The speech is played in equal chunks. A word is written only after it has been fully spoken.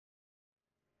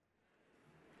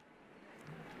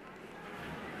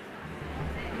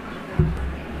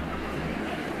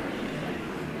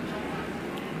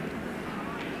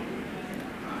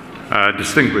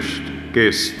Distinguished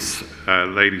guests,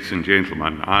 ladies and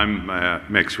gentlemen, I'm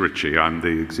Max Ritchie. I'm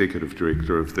the Executive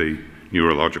Director of the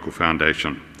Neurological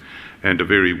Foundation, and a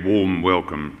very warm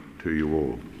welcome to you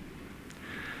all.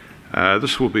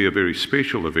 This will be a very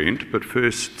special event, but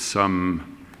first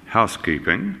some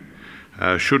housekeeping.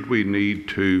 Should we need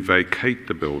to vacate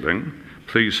the building,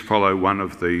 please follow one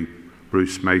of the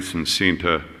Bruce Mason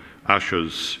Centre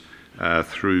ushers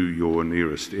through your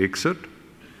nearest exit.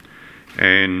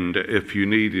 And if you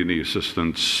need any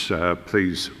assistance,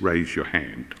 please raise your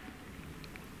hand.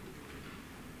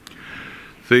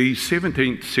 The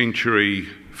 17th century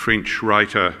French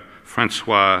writer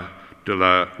François de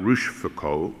la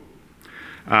Rochefoucauld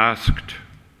asked,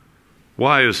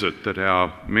 "Why is it that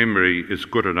our memory is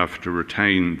good enough to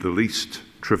retain the least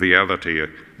triviality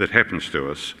that happens to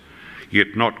us,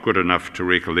 yet not good enough to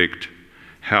recollect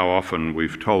how often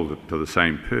we've told it to the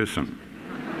same person?"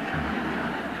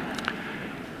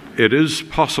 It is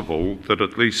possible that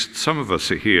at least some of us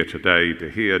are here today to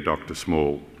hear Dr.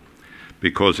 Small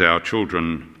because our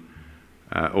children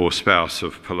or spouse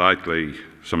have politely,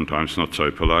 sometimes not so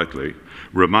politely,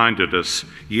 reminded us,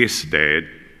 "Yes, Dad,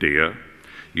 dear,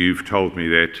 you've told me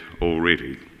that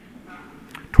already,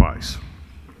 twice."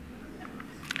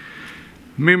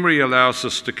 Memory allows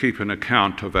us to keep an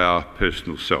account of our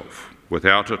personal self.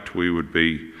 Without it, we would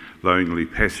be lonely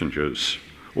passengers,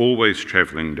 always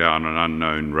travelling down an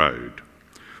unknown road,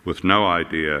 with no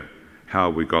idea how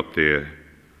we got there,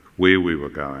 where we were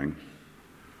going,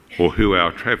 or who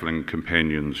our travelling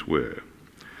companions were.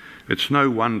 It's no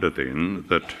wonder then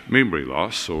that memory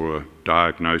loss or a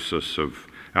diagnosis of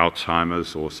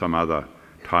Alzheimer's or some other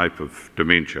type of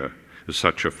dementia is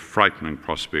such a frightening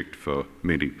prospect for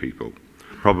many people,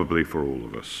 probably for all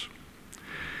of us.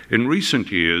 In recent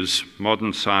years,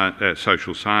 modern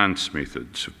social science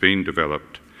methods have been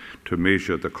developed to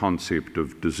measure the concept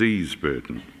of disease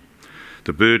burden.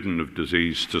 The burden of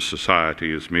disease to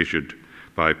society is measured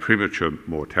by premature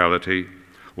mortality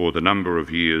or the number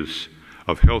of years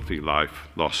of healthy life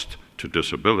lost to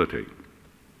disability.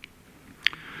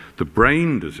 The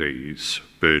brain disease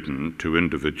burden to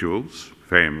individuals,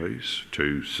 families,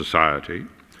 to society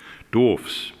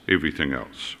dwarfs everything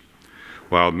else.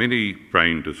 While many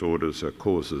brain disorders are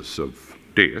causes of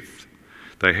death,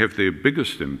 they have their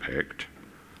biggest impact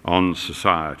on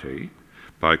society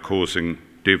by causing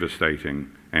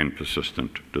devastating and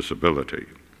persistent disability.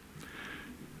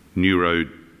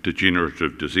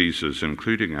 Neurodegenerative diseases,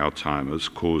 including Alzheimer's,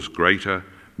 cause greater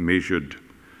measured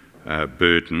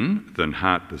burden than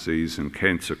heart disease and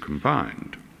cancer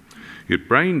combined. Yet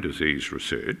brain disease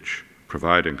research,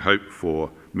 providing hope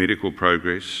for medical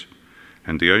progress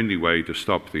and the only way to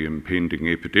stop the impending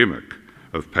epidemic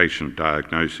of patient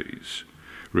diagnoses,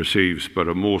 receives but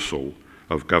a morsel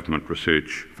of government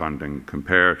research funding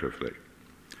comparatively.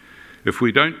 If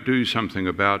we don't do something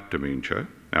about dementia,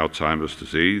 Alzheimer's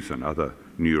disease and other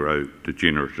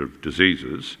neurodegenerative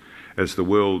diseases, as the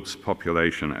world's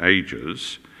population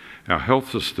ages, our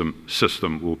health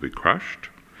system will be crushed,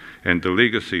 and the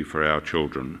legacy for our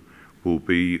children will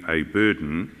be a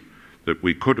burden that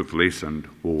we could have lessened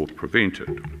or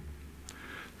prevented.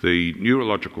 The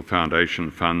Neurological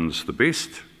Foundation funds the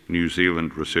best New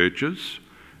Zealand researchers,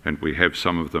 and we have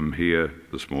some of them here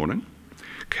this morning,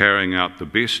 carrying out the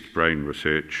best brain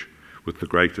research with the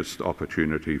greatest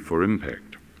opportunity for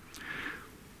impact.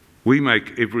 We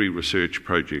make every research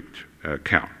project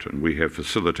count, and we have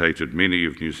facilitated many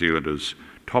of New Zealand's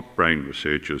top brain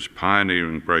researchers'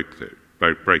 pioneering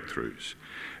breakthroughs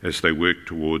as they work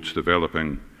towards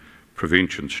developing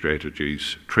prevention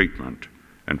strategies, treatment,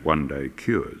 and one-day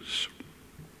cures.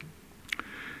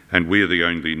 And we're the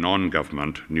only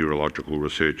non-government neurological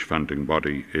research funding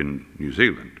body in New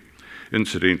Zealand.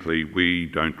 Incidentally, we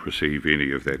don't receive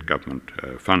any of that government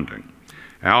funding.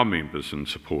 Our members and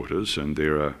supporters, and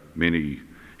there are many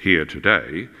here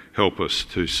today, help us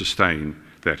to sustain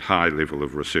that high level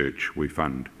of research we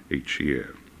fund each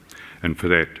year. And for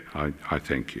that, I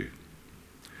thank you.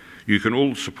 You can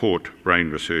all support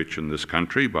brain research in this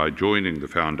country by joining the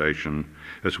Foundation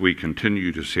as we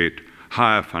continue to set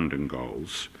higher funding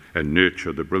goals and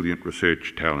nurture the brilliant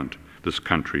research talent this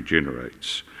country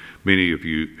generates. Many of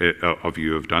you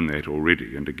have done that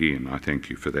already, and again, I thank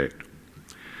you for that.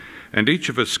 And each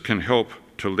of us can help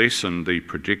to lessen the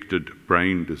projected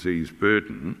brain disease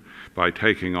burden by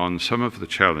taking on some of the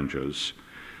challenges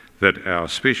that our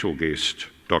special guest,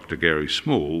 Dr. Gary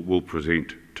Small, will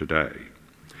present today.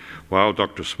 While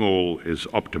Dr. Small is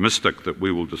optimistic that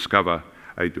we will discover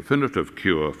a definitive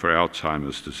cure for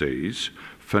Alzheimer's disease,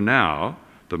 for now,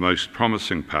 the most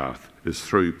promising path is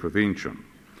through prevention.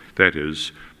 That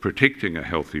is, protecting a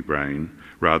healthy brain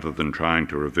rather than trying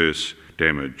to reverse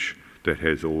damage that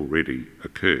has already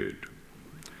occurred.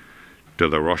 De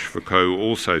la Rochefoucauld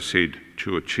also said,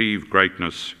 to achieve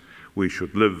greatness, we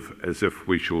should live as if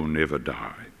we shall never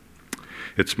die.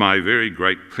 It's my very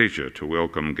great pleasure to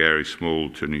welcome Gary Small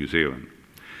to New Zealand.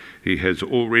 He has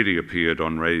already appeared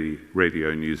on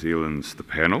Radio New Zealand's The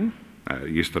Panel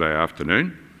yesterday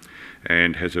afternoon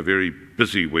and has a very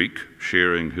busy week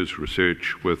sharing his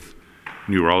research with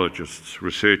neurologists,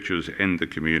 researchers and the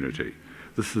community.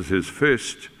 This is his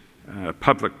first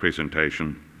public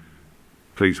presentation.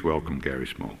 Please welcome Gary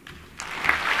Small.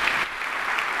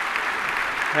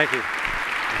 Thank you.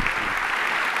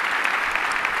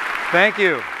 Thank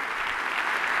you.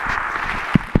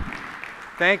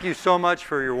 Thank you so much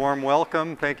for your warm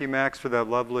welcome. Thank you, Max, for that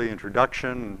lovely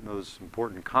introduction and those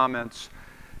important comments.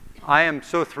 I am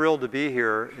so thrilled to be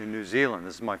here in New Zealand.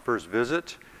 This is my first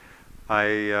visit.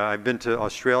 I've been to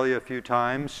Australia a few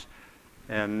times,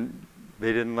 and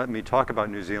they didn't let me talk about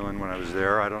New Zealand when I was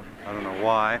there. I don't know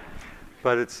why,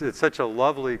 but it's such a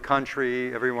lovely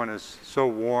country. Everyone is so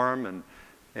warm,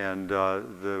 and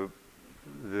the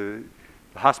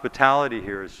hospitality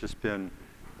here has just been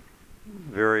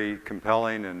very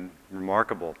compelling and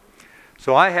remarkable.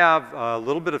 So I have a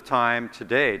little bit of time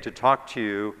today to talk to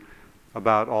you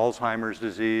about Alzheimer's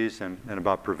disease and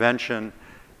about prevention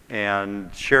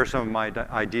and share some of my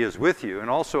ideas with you. And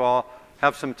also I'll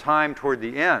have some time toward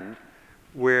the end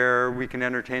where we can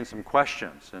entertain some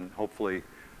questions, and hopefully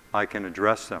I can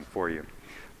address them for you.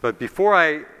 But before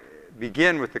I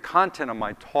begin with the content of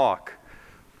my talk,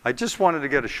 I just wanted to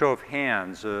get a show of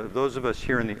hands, those of us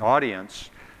here in the audience,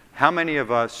 how many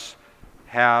of us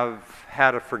have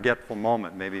had a forgetful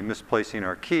moment, maybe misplacing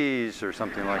our keys or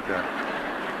something like that?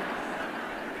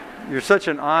 You're such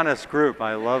an honest group.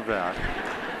 I love that.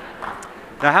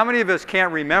 Now, how many of us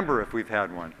can't remember if we've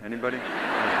had one? Anybody?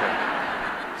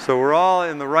 Okay. So we're all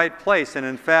in the right place. And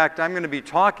in fact, I'm going to be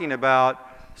talking about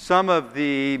some of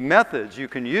the methods you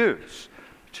can use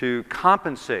to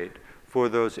compensate for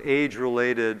those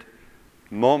age-related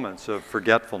moments of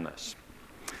forgetfulness.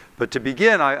 But to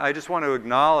begin, I just want to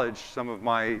acknowledge some of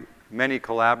my many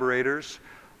collaborators,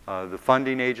 the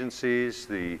funding agencies,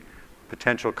 the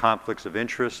potential conflicts of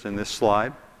interest in this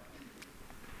slide,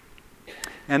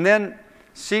 and then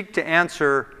seek to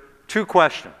answer two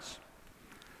questions.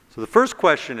 So the first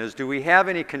question is, do we have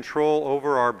any control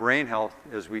over our brain health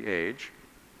as we age?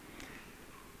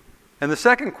 And the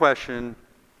second question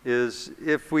is,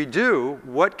 if we do,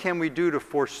 what can we do to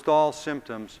forestall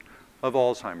symptoms of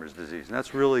Alzheimer's disease? And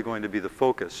that's really going to be the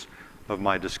focus of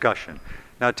my discussion.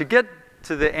 Now, to get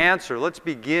to the answer, let's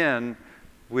begin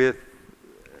with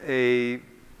a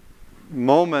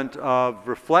moment of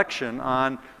reflection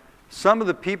on some of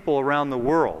the people around the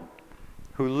world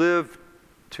who live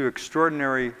to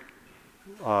extraordinary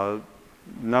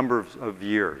numbers of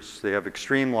years. They have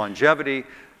extreme longevity,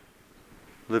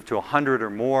 live to 100 or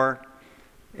more.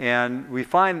 And we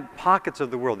find pockets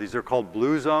of the world. These are called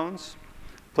blue zones.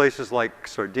 Places like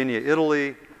Sardinia,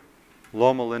 Italy,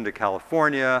 Loma Linda,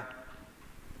 California,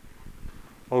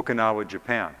 Okinawa,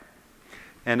 Japan.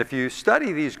 And if you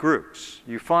study these groups,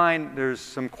 you find there's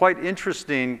some quite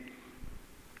interesting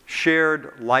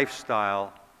shared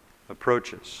lifestyle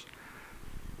approaches.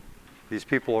 These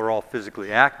people are all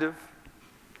physically active.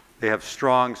 They have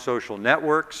strong social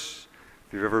networks.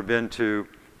 If you've ever been to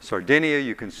Sardinia,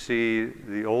 you can see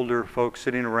the older folks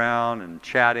sitting around and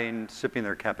chatting, sipping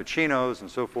their cappuccinos and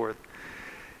so forth.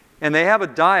 And they have a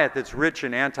diet that's rich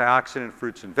in antioxidant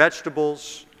fruits and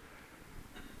vegetables,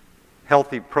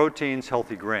 healthy proteins,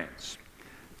 healthy grains.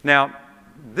 Now,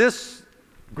 this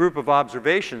group of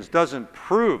observations doesn't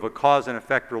prove a cause and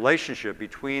effect relationship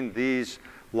between these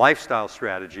lifestyle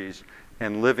strategies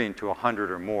and living to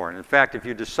 100 or more. And in fact, if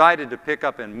you decided to pick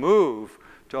up and move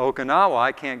to Okinawa,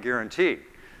 I can't guarantee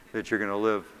that you're going to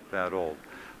live that old.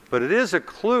 But it is a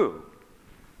clue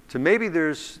to maybe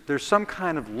there's some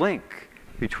kind of link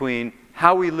between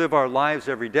how we live our lives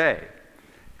every day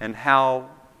and how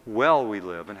well we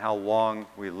live and how long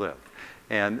we live.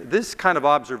 And this kind of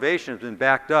observation has been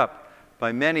backed up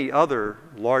by many other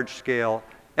large-scale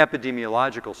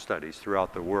epidemiological studies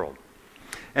throughout the world.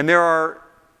 And there are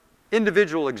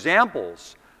individual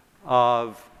examples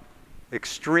of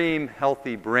extreme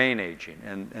healthy brain aging.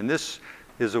 And this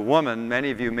is a woman many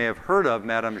of you may have heard of,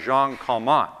 Madame Jeanne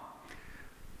Calment,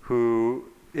 who,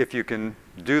 if you can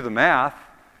do the math,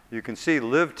 you can see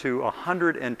lived to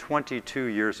 122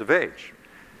 years of age.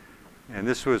 And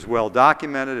this was well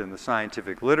documented in the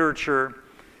scientific literature.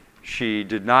 She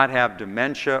did not have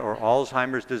dementia or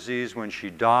Alzheimer's disease when she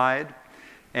died.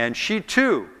 And she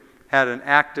too had an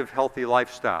active, healthy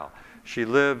lifestyle. She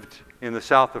lived in the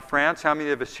south of France. How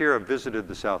many of us here have visited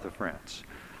the south of France?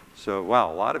 So, wow,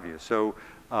 a lot of you. So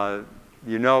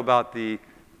you know about the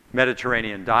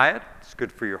Mediterranean diet. It's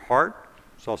good for your heart.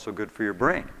 It's also good for your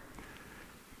brain.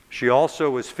 She also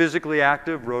was physically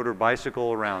active, rode her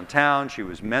bicycle around town. She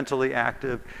was mentally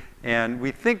active. And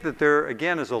we think that there,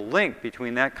 again, is a link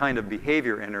between that kind of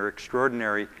behavior and her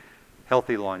extraordinary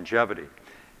healthy longevity.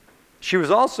 She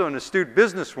was also an astute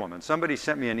businesswoman. Somebody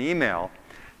sent me an email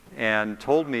and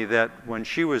told me that when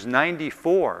she was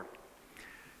 94,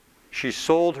 she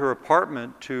sold her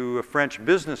apartment to a French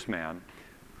businessman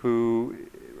who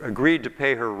agreed to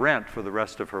pay her rent for the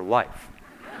rest of her life.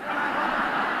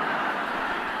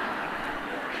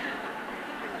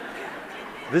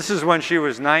 This is when she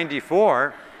was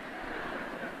 94.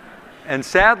 And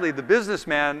sadly, the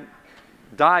businessman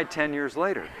died 10 years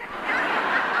later.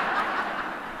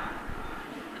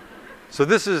 So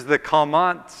this is the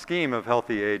Calmont scheme of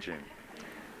healthy aging.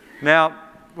 Now,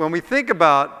 when we think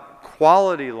about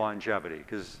quality longevity,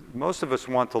 because most of us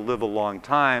want to live a long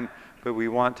time, but we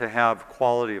want to have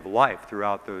quality of life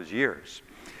throughout those years.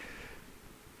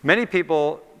 Many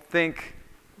people think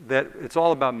that it's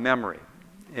all about memory,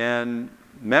 and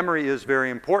memory is very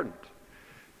important.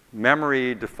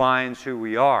 Memory defines who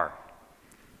we are.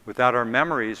 Without our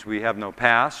memories, we have no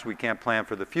past, we can't plan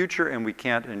for the future, and we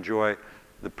can't enjoy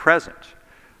the present.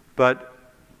 But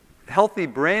healthy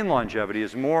brain longevity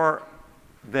is more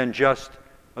than just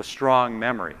a strong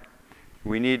memory.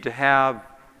 We need to have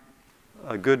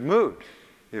a good mood.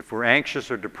 If we're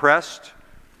anxious or depressed,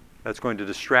 that's going to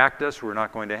distract us. We're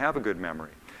not going to have a good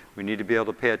memory. We need to be able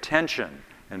to pay attention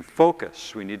and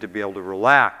focus. We need to be able to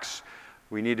relax.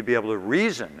 We need to be able to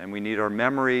reason, and we need our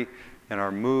memory and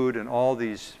our mood and all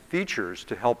these features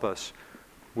to help us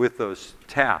with those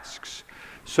tasks.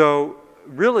 So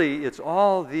really, it's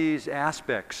all these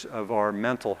aspects of our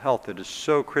mental health that is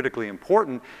so critically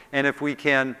important, and if we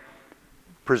can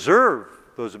preserve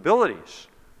those abilities,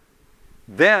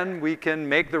 then we can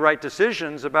make the right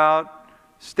decisions about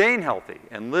staying healthy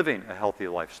and living a healthy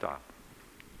lifestyle.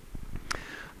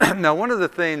 Now, one of the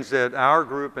things that our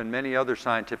group and many other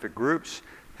scientific groups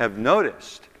have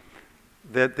noticed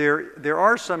that there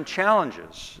are some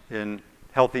challenges in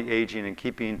healthy aging and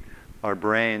keeping our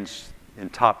brains in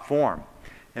top form.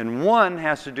 And one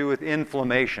has to do with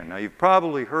inflammation. Now, you've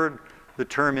probably heard the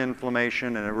term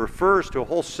inflammation, and it refers to a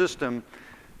whole system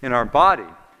in our body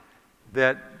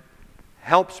that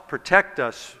helps protect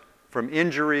us from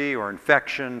injury or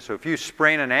infection. So if you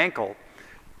sprain an ankle,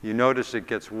 you notice it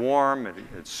gets warm,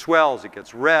 it swells, it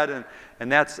gets red,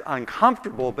 and that's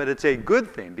uncomfortable, but it's a good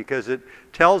thing because it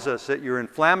tells us that your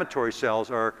inflammatory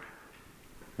cells are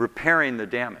repairing the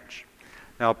damage.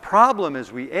 Now, a problem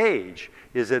as we age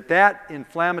is that that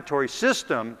inflammatory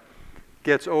system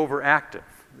gets overactive.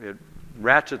 It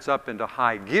ratchets up into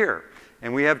high gear,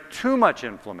 and we have too much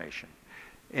inflammation.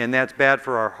 And that's bad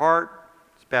for our heart,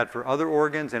 it's bad for other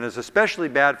organs, and it's especially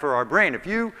bad for our brain. If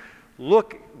you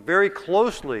look very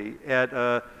closely at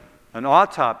an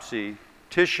autopsy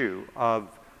tissue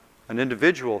of an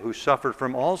individual who suffered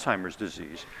from Alzheimer's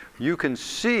disease, you can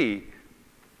see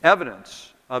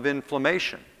evidence of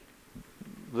inflammation.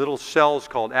 Little cells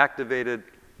called activated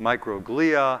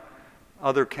microglia,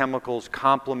 other chemicals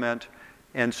complement.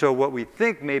 And so what we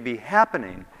think may be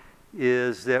happening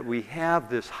is that we have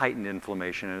this heightened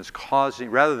inflammation, and it's causing,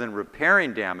 rather than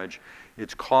repairing damage,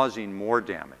 it's causing more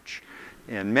damage.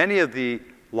 And many of the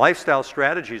lifestyle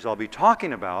strategies I'll be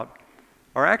talking about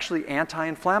are actually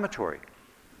anti-inflammatory.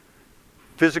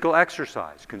 Physical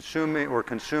exercise, consuming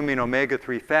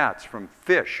omega-3 fats from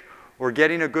fish, or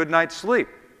getting a good night's sleep.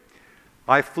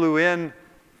 I flew in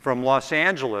from Los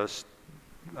Angeles,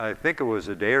 I think it was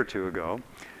a day or two ago,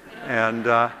 and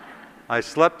I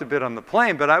slept a bit on the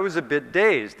plane, but I was a bit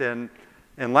dazed. And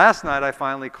last night I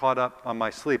finally caught up on my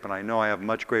sleep, and I know I have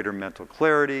much greater mental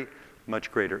clarity,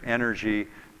 much greater energy,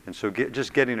 and so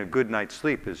just getting a good night's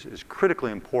sleep is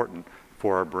critically important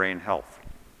for our brain health.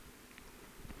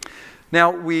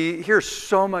 Now, we hear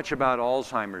so much about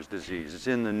Alzheimer's disease. It's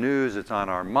in the news, it's on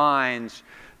our minds.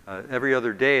 Every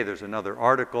other day there's another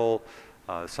article,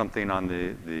 something on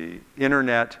the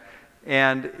internet,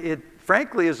 and it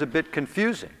frankly is a bit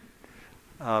confusing.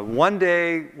 One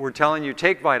day we're telling you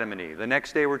take vitamin E, the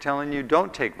next day we're telling you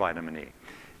don't take vitamin E.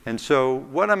 And so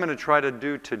what I'm going to try to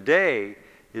do today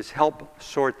is help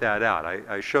sort that out.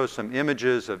 I show some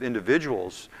images of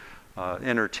individuals,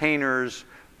 entertainers,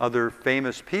 other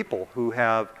famous people who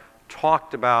have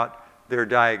talked about their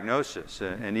diagnosis,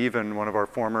 and even one of our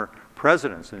former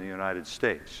presidents in the United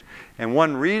States. And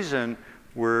one reason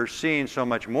we're seeing so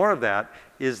much more of that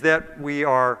is that we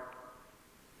are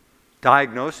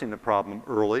diagnosing the problem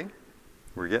early.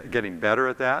 We're getting better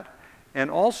at that. And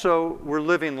also, we're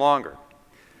living longer.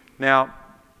 Now,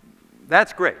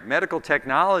 that's great. Medical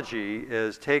technology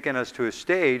has taken us to a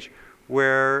stage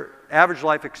where average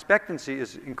life expectancy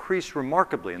is increased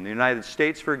remarkably. In the United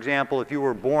States, for example, if you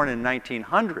were born in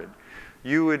 1900,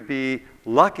 you would be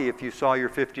lucky if you saw your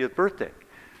 50th birthday.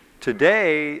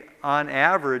 Today, on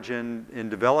average, in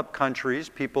developed countries,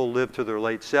 people live to their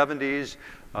late 70s.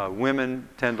 Women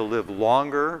tend to live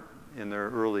longer in their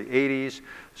early 80s.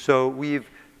 So we've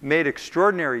made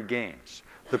extraordinary gains.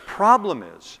 The problem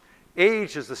is,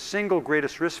 age is the single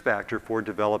greatest risk factor for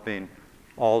developing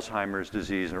Alzheimer's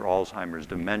disease or Alzheimer's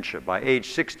dementia. By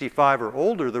age 65 or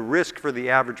older, the risk for the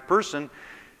average person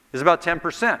is about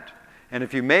 10%. And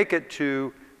if you make it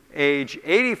to age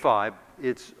 85,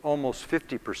 it's almost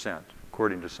 50%,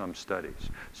 according to some studies.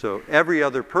 So every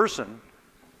other person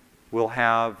will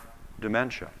have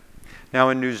dementia. Now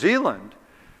in New Zealand,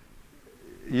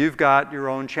 you've got your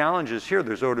own challenges here.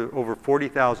 There's over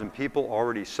 40,000 people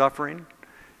already suffering,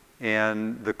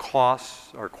 and the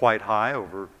costs are quite high,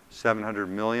 over 700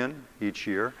 million each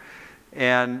year.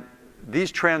 And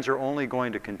these trends are only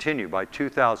going to continue. By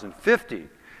 2050,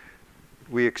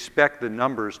 we expect the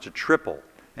numbers to triple.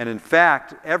 And in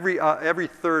fact, every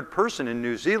third person in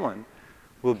New Zealand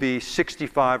will be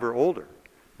 65 or older,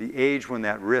 the age when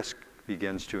that risk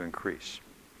begins to increase.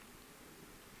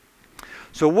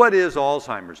 So what is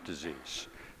Alzheimer's disease?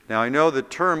 Now, I know the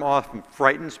term often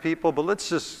frightens people, but let's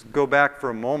just go back for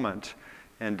a moment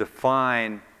and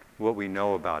define what we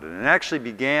know about it. And it actually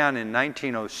began in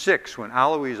 1906 when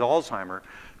Alois Alzheimer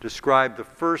described the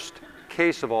first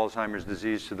case of Alzheimer's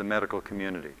disease to the medical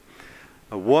community.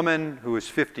 A woman who was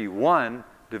 51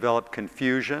 developed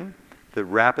confusion that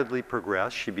rapidly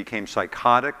progressed. She became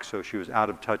psychotic, so she was out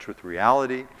of touch with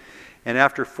reality. And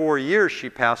after 4 years, she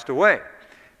passed away.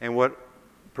 And what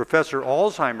Professor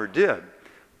Alzheimer did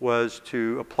was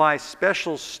to apply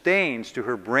special stains to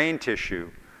her brain tissue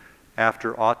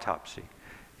after autopsy.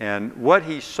 And what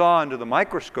he saw under the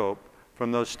microscope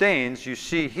from those stains, you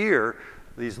see here,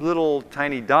 these little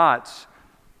tiny dots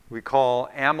we call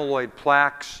amyloid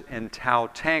plaques and tau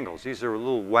tangles. These are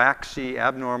little waxy,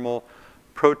 abnormal,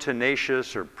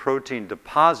 proteinaceous or protein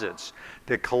deposits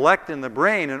that collect in the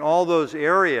brain in all those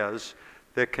areas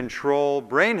that control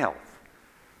brain health.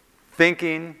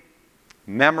 Thinking,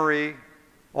 memory,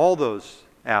 all those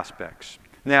aspects.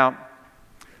 Now,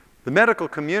 the medical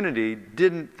community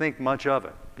didn't think much of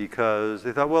it because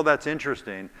they thought, well, that's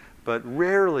interesting, but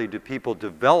rarely do people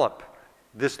develop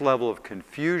this level of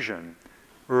confusion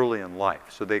early in life.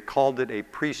 So they called it a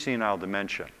presenile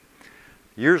dementia.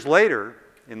 Years later,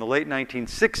 in the late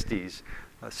 1960s,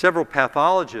 several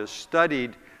pathologists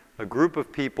studied a group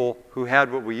of people who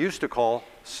had what we used to call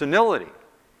senility.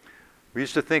 We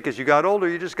used to think as you got older,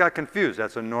 you just got confused.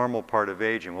 That's a normal part of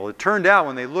aging. Well, it turned out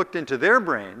when they looked into their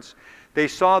brains, they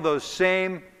saw those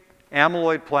same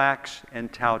amyloid plaques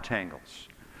and tau tangles.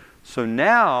 So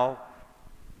now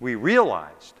we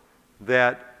realized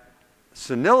that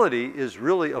senility is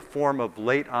really a form of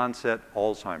late onset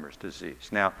Alzheimer's disease.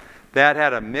 Now, that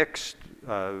had a mixed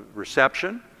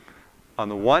reception. On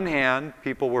the one hand,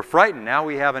 people were frightened. Now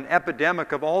we have an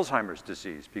epidemic of Alzheimer's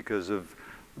disease because of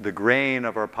the grain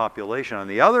of our population. On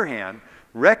the other hand,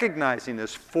 recognizing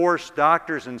this forced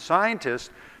doctors and scientists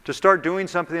to start doing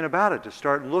something about it, to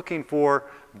start looking for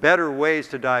better ways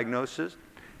to diagnose it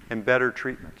and better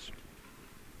treatments.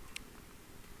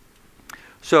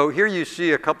 So here you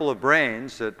see a couple of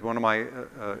brains that one of my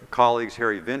colleagues,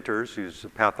 Harry Vinters, who's a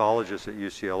pathologist at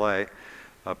UCLA,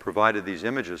 provided these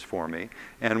images for me.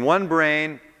 And one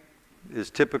brain is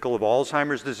typical of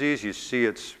Alzheimer's disease. You see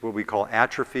it's what we call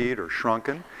atrophied or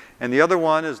shrunken. And the other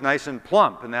one is nice and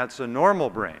plump, and that's a normal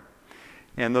brain.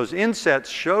 And those insets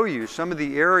show you some of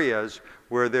the areas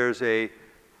where there's a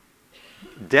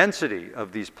density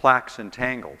of these plaques and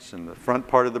tangles in the front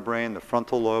part of the brain, the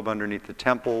frontal lobe underneath the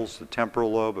temples, the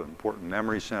temporal lobe, an important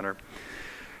memory center.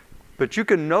 But you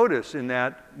can notice in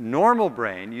that normal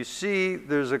brain, you see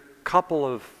there's a couple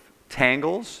of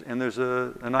tangles and there's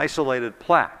an isolated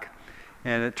plaque.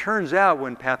 And it turns out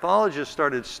when pathologists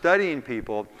started studying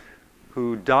people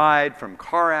who died from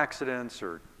car accidents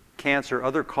or cancer,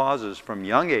 other causes from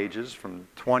young ages, from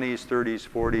 20s, 30s,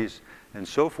 40s, and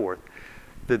so forth,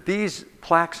 that these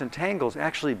plaques and tangles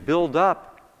actually build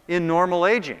up in normal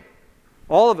aging.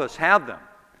 All of us have them.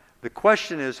 The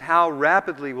question is how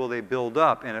rapidly will they build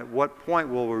up, and at what point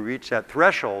will we reach that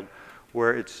threshold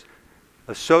where it's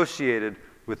associated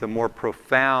with a more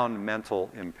profound mental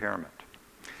impairment.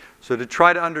 So to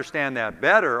try to understand that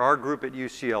better, our group at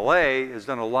UCLA has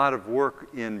done a lot of work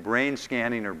in brain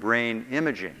scanning or brain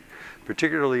imaging.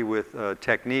 particularly with a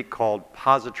technique called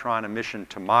positron emission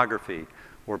tomography,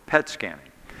 or PET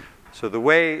scanning. So the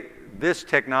way this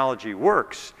technology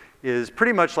works is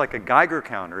pretty much like a Geiger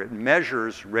counter. It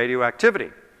measures radioactivity.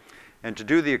 And to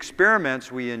do the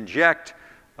experiments, we inject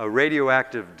a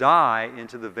radioactive dye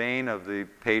into the vein of the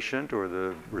patient or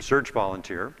the research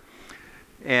volunteer.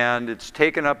 And it's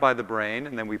taken up by the brain,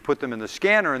 and then we put them in the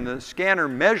scanner, and the scanner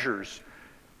measures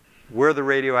where the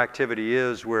radioactivity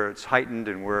is, where it's heightened,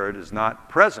 and where it is not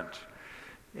present.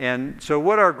 And so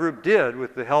what our group did,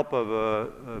 with the help of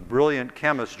a brilliant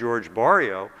chemist, George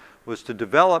Barrio, was to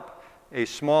develop a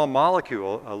small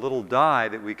molecule, a little dye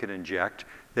that we could inject,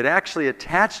 that actually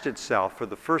attached itself for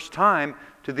the first time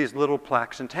to these little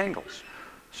plaques and tangles.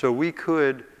 So we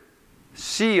could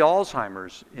see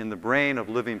Alzheimer's in the brain of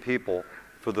living people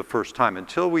for the first time.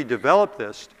 Until we developed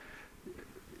this,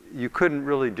 you couldn't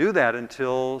really do that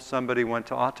until somebody went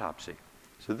to autopsy.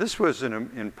 So this was an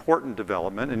important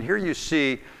development. And here you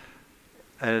see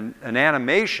an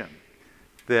animation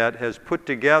that has put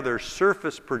together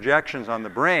surface projections on the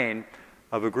brain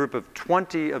of a group of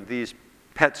 20 of these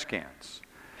PET scans.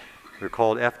 They're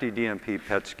called FDDMP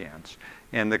PET scans.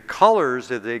 And the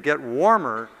colors, as they get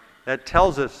warmer, that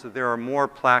tells us that there are more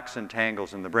plaques and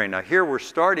tangles in the brain. Now here we're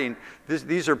starting,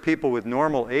 these are people with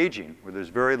normal aging, where there's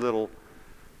very little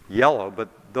yellow, but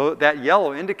that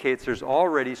yellow indicates there's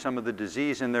already some of the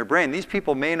disease in their brain. These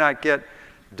people may not get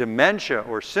dementia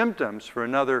or symptoms for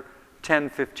another 10,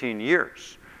 15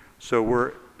 years. So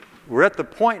we're at the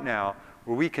point now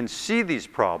where we can see these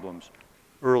problems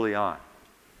early on.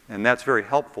 And that's very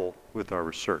helpful with our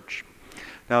research.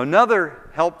 Now,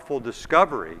 another helpful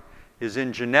discovery is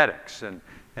in genetics. And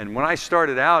when I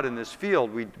started out in this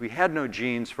field, we had no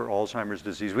genes for Alzheimer's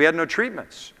disease. We had no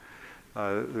treatments.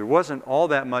 There wasn't all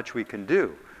that much we can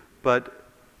do. But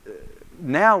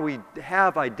now we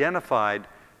have identified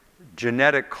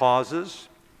genetic causes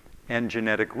and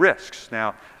genetic risks.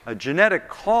 Now, a genetic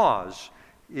cause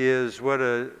is what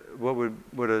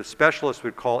a specialist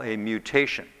would call a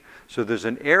mutation. So there's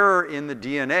an error in the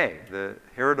DNA, the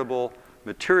heritable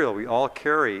material we all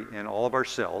carry in all of our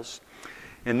cells.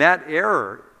 And that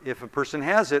error, if a person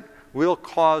has it, will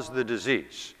cause the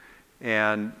disease.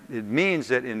 And it means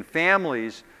that in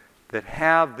families that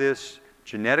have this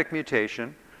genetic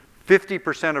mutation,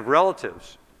 50% of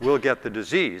relatives will get the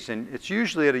disease. And it's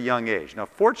usually at a young age. Now,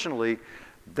 fortunately,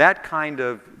 that kind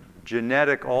of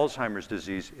genetic Alzheimer's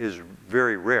disease is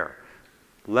very rare.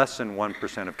 Less than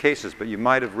 1% of cases. But you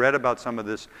might have read about some of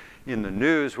this in the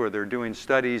news, where they're doing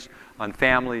studies on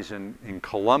families in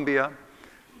Colombia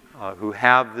who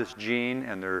have this gene,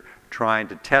 and they're trying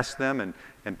to test them.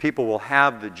 And people will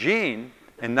have the gene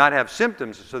and not have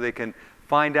symptoms, so they can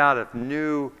find out if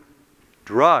new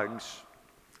drugs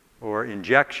or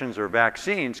injections or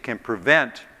vaccines can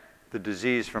prevent the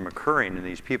disease from occurring in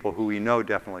these people who we know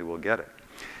definitely will get it.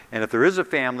 And if there is a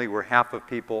family where half of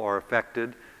people are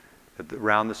affected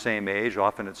around the same age,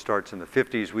 often it starts in the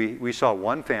 50s. We saw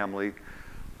one family,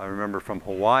 I remember from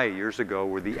Hawaii years ago,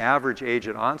 where the average age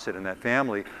at onset in that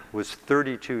family was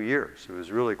 32 years. It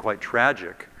was really quite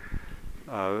tragic,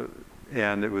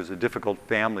 and it was a difficult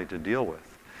family to deal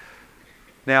with.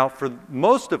 Now, for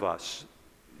most of us,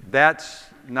 that's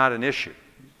not an issue.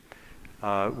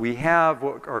 We have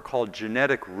what are called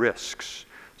genetic risks.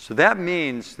 So that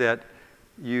means that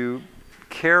you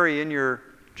carry in your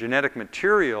genetic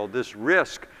material this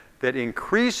risk that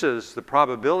increases the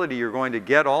probability you're going to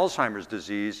get Alzheimer's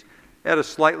disease at a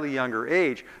slightly younger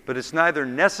age, but it's neither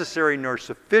necessary nor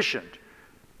sufficient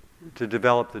to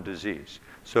develop the disease.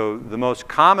 So the most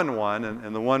common one,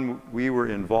 and the one we were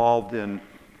involved in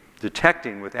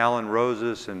detecting with Alan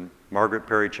Roses and Margaret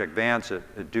Perry-Check-Vance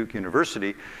at Duke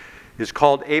University, is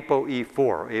called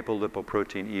ApoE4,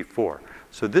 apolipoprotein E4.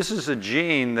 So this is a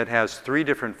gene that has 3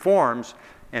 different forms,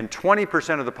 and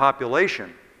 20% of the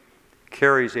population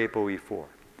carries ApoE4.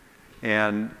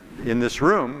 And in this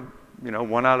room,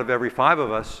 1 out of every 5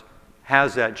 of us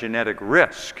has that genetic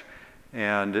risk.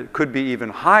 And it could be even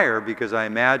higher, because I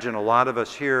imagine a lot of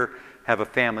us here have a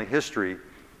family history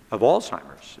of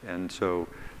Alzheimer's. And so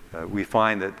we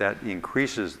find that that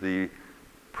increases the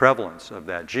prevalence of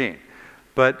that gene.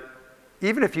 But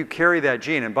even if you carry that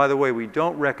gene, and by the way, we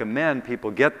don't recommend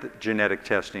people get the genetic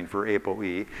testing for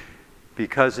ApoE,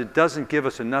 because it doesn't give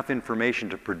us enough information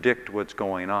to predict what's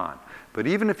going on. But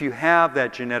even if you have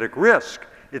that genetic risk,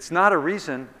 it's not a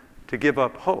reason to give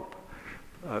up hope.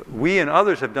 We and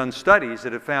others have done studies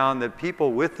that have found that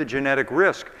people with the genetic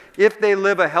risk, if they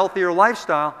live a healthier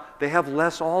lifestyle, they have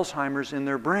less Alzheimer's in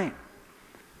their brain.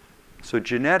 So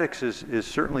genetics is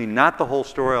certainly not the whole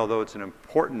story, although it's an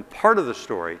important part of the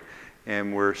story,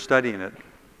 and we're studying it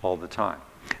all the time.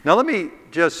 Now let me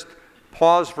just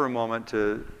pause for a moment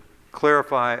to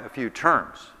clarify a few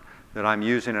terms that I'm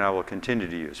using and I will continue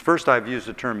to use. First, I've used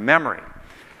the term memory.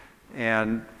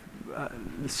 And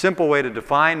the simple way to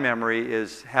define memory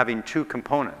is having two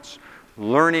components,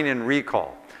 learning and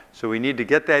recall. So we need to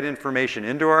get that information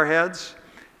into our heads,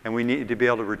 and we need to be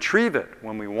able to retrieve it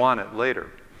when we want it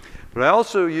later. But I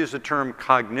also use the term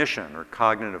cognition or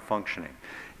cognitive functioning.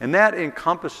 And that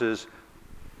encompasses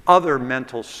other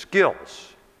mental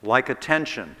skills like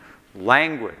attention,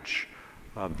 language,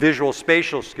 visual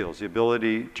spatial skills, the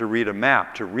ability to read a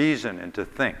map, to reason, and to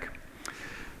think.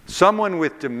 Someone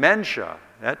with dementia,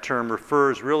 that term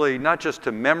refers really not just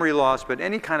to memory loss, but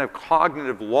any kind of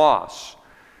cognitive loss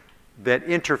that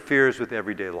interferes with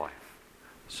everyday life.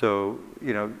 So,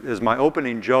 you know, as my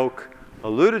opening joke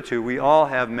alluded to, we all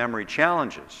have memory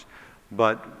challenges,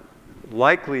 but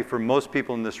likely for most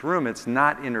people in this room, it's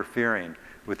not interfering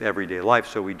with everyday life,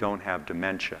 so we don't have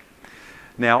dementia.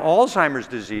 Now, Alzheimer's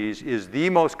disease is the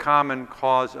most common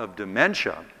cause of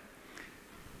dementia,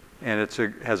 and it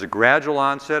has a gradual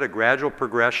onset, a gradual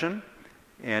progression,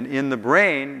 and in the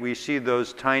brain, we see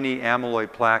those tiny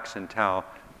amyloid plaques and tau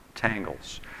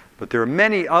tangles. But there are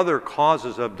many other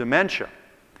causes of dementia.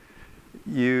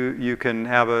 You can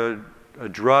have a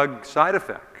drug side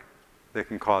effect that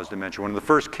can cause dementia. One of the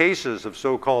first cases of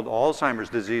so-called Alzheimer's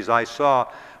disease I saw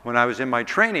when I was in my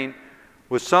training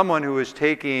was someone who was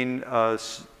taking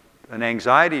an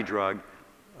anxiety drug,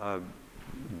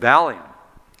 Valium.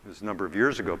 It was a number of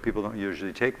years ago. People don't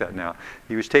usually take that now.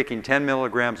 He was taking 10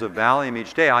 milligrams of Valium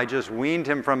each day. I just weaned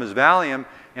him from his Valium,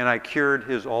 and I cured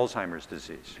his Alzheimer's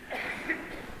disease.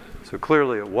 So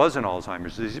clearly it wasn't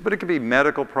Alzheimer's disease, but it could be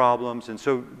medical problems. And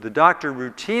so the doctor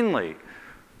routinely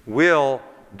will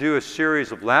do a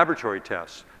series of laboratory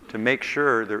tests to make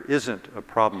sure there isn't a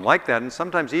problem like that. And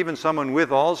sometimes even someone with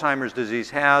Alzheimer's disease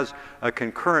has a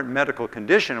concurrent medical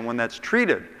condition, and when that's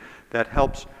treated, that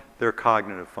helps their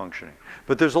cognitive functioning.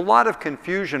 But there's a lot of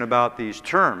confusion about these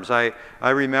terms. I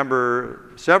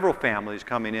remember several families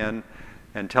coming in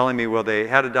and telling me, well, they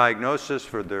had a diagnosis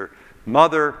for their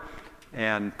mother,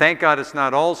 and thank God it's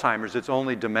not Alzheimer's, it's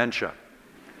only dementia.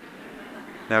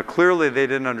 Now, clearly they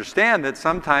didn't understand that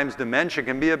sometimes dementia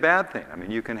can be a bad thing. I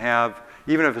mean, you can have,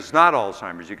 even if it's not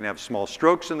Alzheimer's, you can have small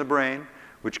strokes in the brain,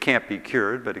 which can't be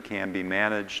cured, but it can be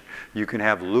managed. You can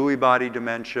have Lewy body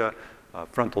dementia,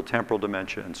 frontal temporal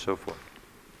dementia, and so forth.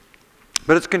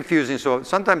 But it's confusing, so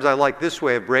sometimes I like this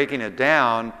way of breaking it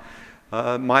down.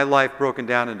 My life broken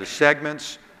down into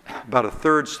segments, about a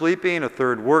third sleeping, a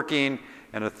third working,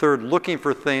 and a third looking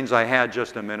for things I had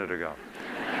just a minute ago.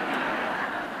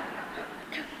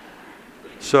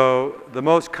 So the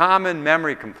most common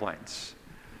memory complaints.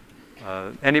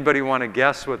 Anybody want to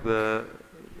guess what the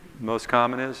most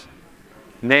common is?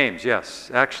 Names, yes.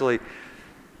 Actually,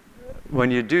 when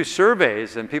you do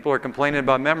surveys and people are complaining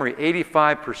about memory,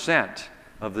 85%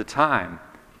 of the time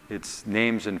it's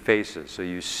names and faces. So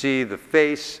you see the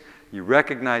face, you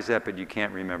recognize that, but you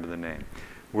can't remember the name.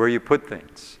 Where you put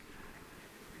things.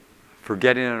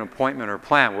 Forgetting an appointment or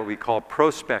plan, what we call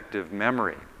prospective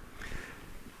memory.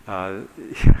 I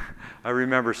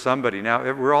remember somebody, now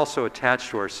we're also attached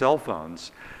to our cell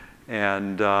phones,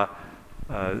 and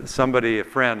somebody, a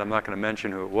friend, I'm not going to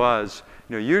mention who it was,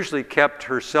 usually kept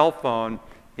her cell phone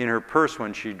in her purse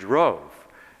when she drove.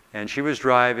 And she was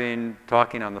driving,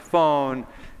 talking on the phone,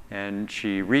 and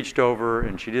she reached over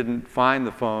and she didn't find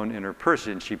the phone in her purse,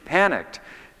 and she panicked.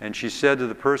 And she said to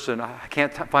the person, I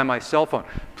can't find my cell phone.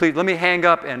 Please, let me hang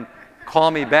up and call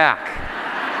me back.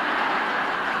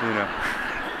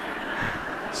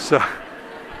 So,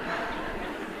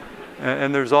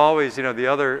 and there's always,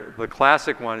 the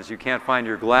classic one is you can't find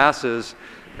your glasses,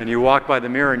 and you walk by the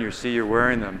mirror and you see you're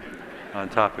wearing them on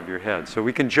top of your head. So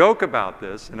we can joke about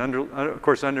this, and of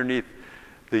course underneath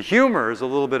the humor is a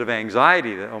little bit of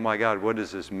anxiety that, oh my God, what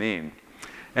does this mean?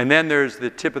 And then there's the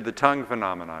tip of the tongue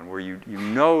phenomenon, where you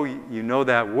know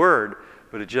that word,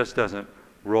 but it just doesn't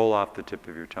roll off the tip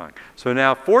of your tongue. So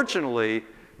now, fortunately,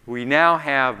 we now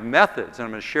have methods, and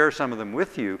I'm going to share some of them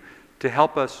with you, to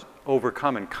help us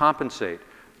overcome and compensate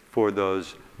for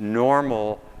those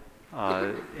normal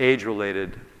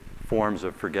age-related forms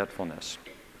of forgetfulness.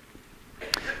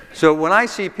 So when I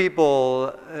see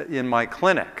people in my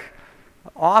clinic,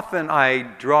 often I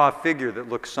draw a figure that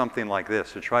looks something like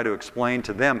this to try to explain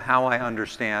to them how I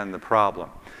understand the problem.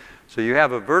 So you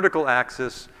have a vertical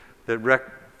axis that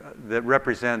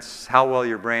represents how well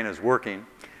your brain is working,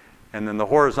 and then the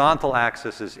horizontal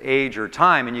axis is age or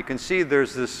time, and you can see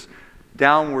there's this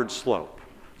downward slope.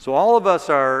 So all of us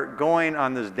are going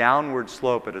on this downward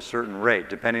slope at a certain rate,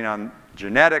 depending on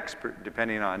genetics,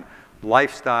 depending on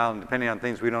lifestyle, and depending on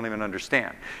things we don't even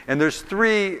understand. And there's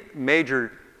three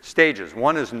major stages.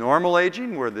 One is normal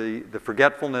aging, where the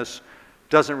forgetfulness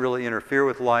doesn't really interfere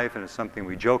with life and it's something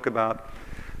we joke about.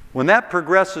 When that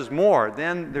progresses more,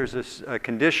 then there's a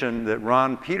condition that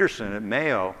Ron Peterson at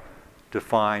Mayo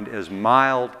defined as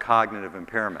mild cognitive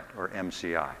impairment, or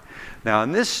MCI. Now,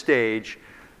 in this stage,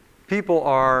 people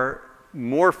are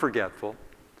more forgetful,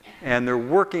 and they're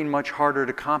working much harder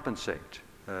to compensate.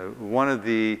 One of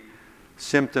the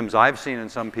symptoms I've seen in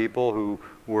some people who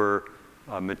were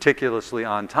meticulously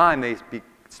on time, they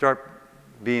start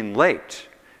being late.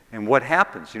 And what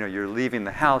happens? You know, you're leaving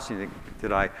the house and you think,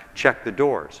 did I check the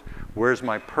doors? Where's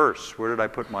my purse? Where did I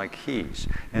put my keys?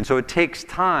 And so it takes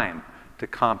time to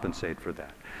compensate for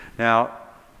that. Now,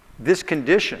 this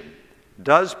condition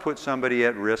does put somebody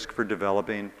at risk for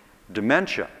developing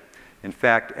dementia. In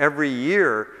fact, every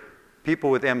year, people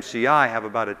with MCI have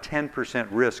about a 10%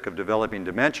 risk of developing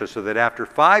dementia, so that after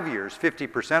 5 years,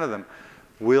 50% of them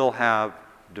will have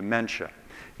dementia.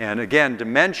 And again,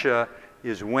 dementia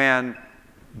is when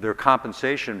their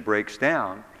compensation breaks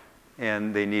down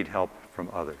and they need help from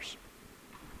others.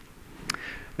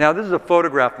 Now, this is a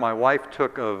photograph my wife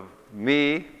took of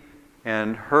me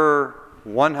and her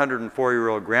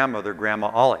 104-year-old grandmother, Grandma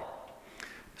Ollie.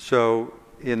 So,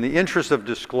 in the interest of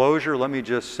disclosure, let me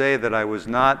just say that I was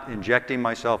not injecting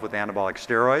myself with anabolic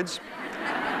steroids.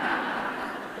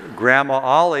 Grandma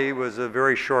Ollie was a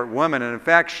very short woman, and in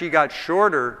fact, she got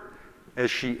shorter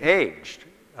as she aged.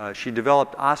 She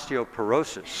developed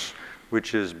osteoporosis,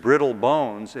 which is brittle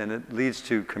bones, and it leads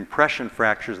to compression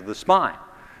fractures of the spine,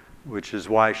 which is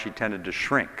why she tended to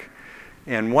shrink.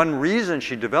 And one reason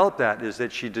she developed that is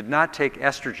that she did not take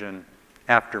estrogen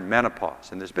after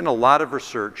menopause. And there's been a lot of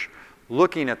research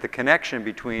looking at the connection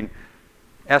between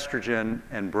estrogen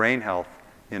and brain health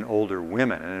in older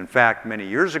women. And in fact, many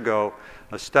years ago,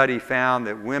 a study found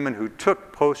that women who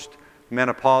took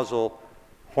postmenopausal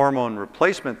hormone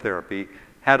replacement therapy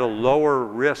had a lower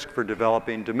risk for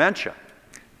developing dementia.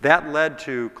 That led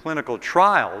to clinical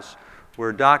trials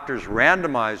where doctors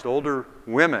randomized older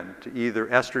women to either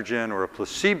estrogen or a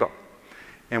placebo.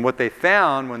 And what they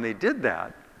found when they did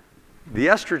that, the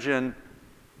estrogen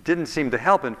didn't seem to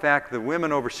help. In fact, the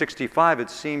women over 65, it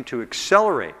seemed to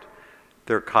accelerate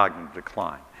their cognitive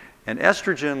decline. And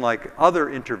estrogen, like other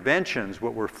interventions,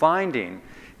 what we're finding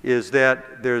is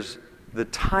that the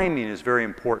timing is very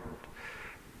important.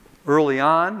 Early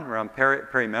on, around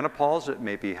perimenopause, it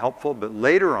may be helpful, but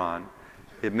later on,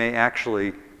 it may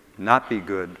actually not be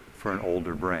good for an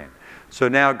older brain. So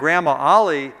now Grandma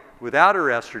Ollie, without her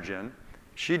estrogen,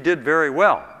 she did very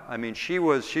well. I mean, she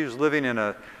was living in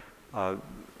a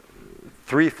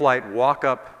 3-flight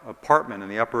walk-up apartment in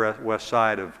the Upper West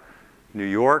Side of New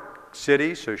York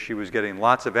City, so she was getting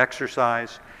lots of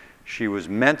exercise. She was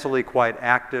mentally quite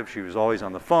active. She was always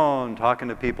on the phone, talking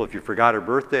to people. If you forgot her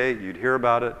birthday, you'd hear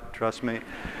about it, trust me.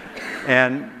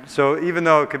 And so even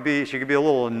though she could be a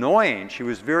little annoying, she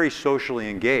was very socially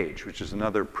engaged, which is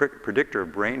another predictor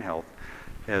of brain health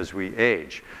as we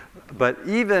age. But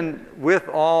even with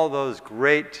all those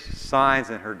great signs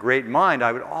and her great mind,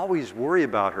 I would always worry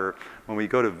about her when we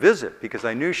go to visit because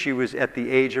I knew she was at the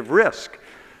age of risk.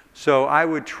 So I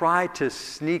would try to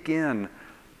sneak in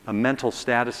a mental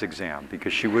status exam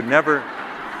because she'd never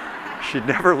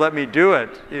let me do it,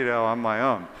 you know, on my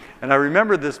own. And I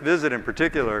remember this visit in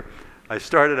particular. I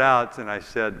started out and I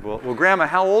said, well, Grandma,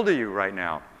 how old are you right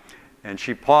now? And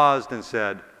she paused and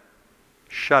said,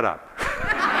 shut up.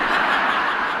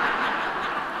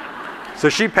 So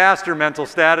she passed her mental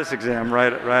status exam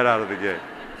right out of the gate.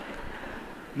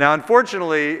 Now,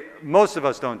 unfortunately, most of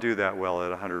us don't do that well at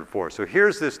 104. So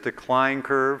here's this decline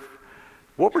curve.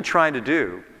 What we're trying to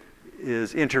do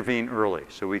is intervene early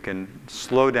so we can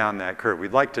slow down that curve.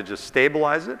 We'd like to just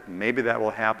stabilize it. Maybe that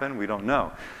will happen. We don't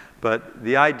know. But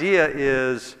the idea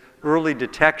is early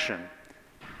detection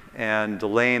and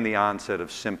delaying the onset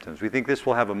of symptoms. We think this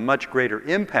will have a much greater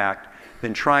impact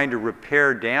than trying to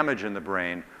repair damage in the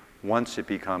brain once it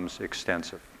becomes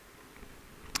extensive.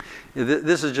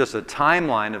 This is just a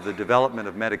timeline of the development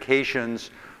of medications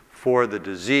for the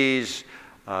disease.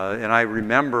 And I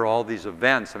remember all these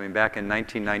events. I mean, back in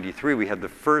 1993, we had the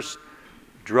first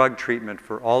drug treatment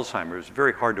for Alzheimer. It was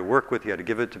very hard to work with. You had to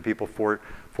give it to people four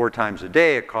times a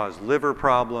day. It caused liver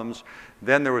problems.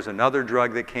 Then there was another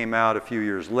drug that came out a few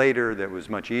years later that was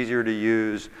much easier to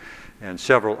use, and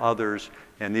several others.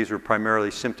 And these were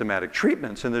primarily symptomatic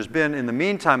treatments. And there's been, in the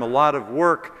meantime, a lot of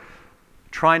work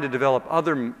trying to develop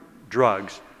other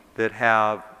drugs that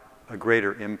have a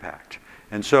greater impact.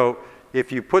 And so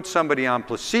if you put somebody on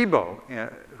placebo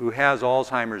who has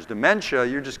Alzheimer's dementia,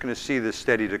 you're just going to see this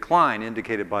steady decline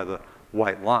indicated by the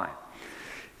white line.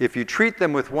 If you treat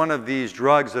them with one of these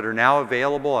drugs that are now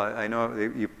available, I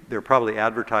know they're probably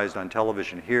advertised on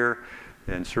television here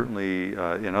and certainly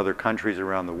in other countries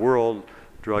around the world,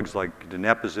 drugs like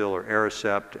donepezil or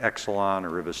Aricept, Exelon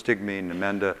or rivastigmine,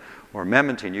 Namenda or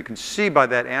memantine. You can see by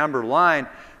that amber line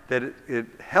that it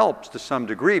helps to some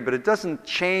degree, but it doesn't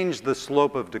change the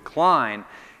slope of decline.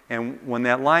 And when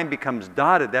that line becomes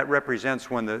dotted, that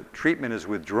represents when the treatment is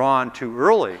withdrawn too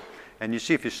early. And you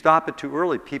see if you stop it too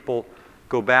early, people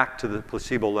go back to the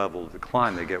placebo level of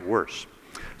decline. They get worse.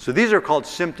 So these are called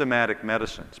symptomatic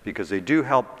medicines because they do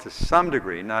help to some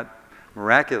degree, not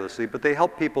miraculously, but they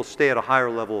help people stay at a higher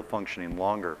level of functioning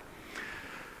longer.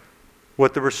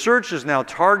 What the research is now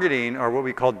targeting are what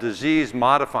we call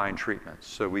disease-modifying treatments.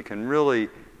 So we can really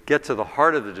get to the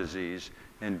heart of the disease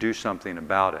and do something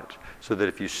about it. So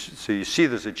that you see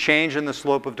there's a change in the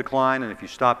slope of decline, and if you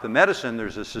stop the medicine,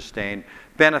 there's a sustained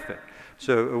benefit.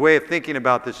 So a way of thinking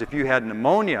about this, if you had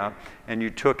pneumonia and you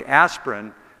took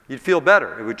aspirin, you'd feel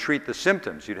better. It would treat the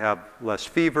symptoms. You'd have less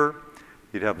fever,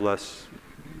 you'd have less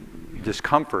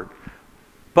discomfort,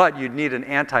 but you'd need an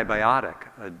antibiotic,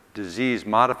 a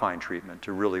disease-modifying treatment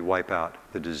to really wipe out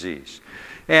the disease.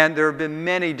 And there have been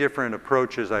many different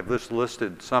approaches. I've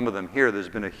listed some of them here. There's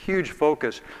been a huge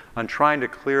focus on trying to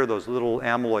clear those little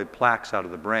amyloid plaques out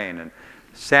of the brain. And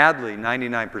sadly,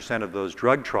 99% of those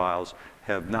drug trials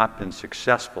have not been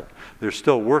successful. They're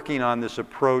still working on this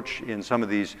approach in some of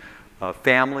these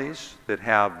families that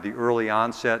have the early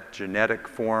onset genetic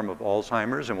form of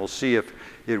Alzheimer's, and we'll see if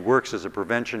it works as a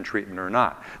prevention treatment or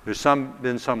not. There's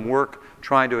been some work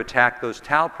trying to attack those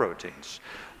tau proteins.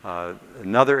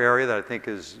 Another area that I think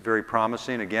is very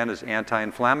promising, again, is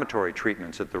anti-inflammatory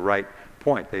treatments at the right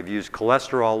point. They've used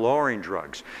cholesterol-lowering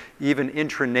drugs, even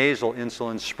intranasal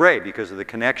insulin spray because of the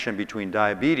connection between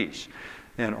diabetes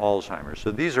and Alzheimer's. So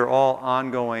these are all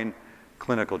ongoing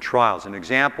clinical trials. An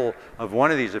example of one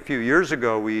of these, a few years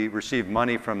ago, we received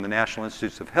money from the National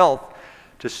Institutes of Health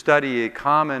to study a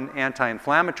common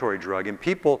anti-inflammatory drug in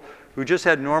people who just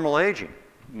had normal aging,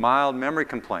 mild memory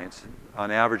complaints,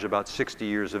 on average about 60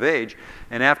 years of age.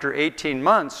 And after 18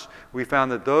 months, we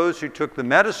found that those who took the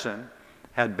medicine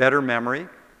had better memory,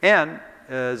 and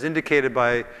as indicated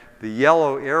by the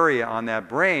yellow area on that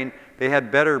brain, they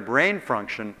had better brain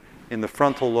function in the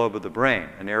frontal lobe of the brain,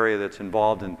 an area that's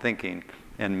involved in thinking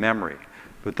and memory.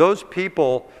 But those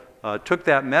people took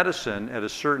that medicine at a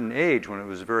certain age when it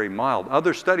was very mild.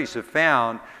 Other studies have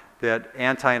found that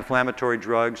anti-inflammatory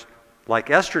drugs like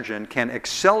estrogen can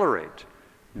accelerate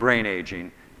brain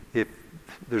aging if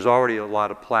there's already a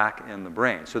lot of plaque in the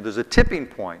brain. So there's a tipping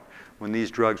point when these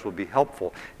drugs will be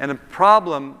helpful. And a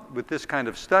problem with this kind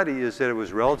of study is that it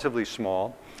was relatively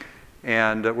small,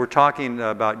 and we're talking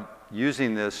about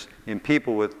using this in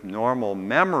people with normal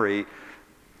memory.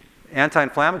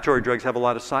 Anti-inflammatory drugs have a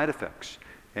lot of side effects.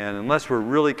 And unless we're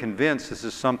really convinced this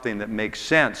is something that makes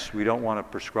sense, we don't want to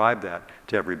prescribe that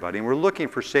to everybody. And we're looking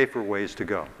for safer ways to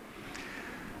go.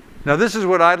 Now, this is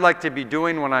what I'd like to be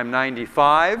doing when I'm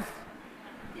 95.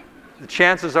 The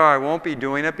chances are I won't be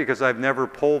doing it because I've never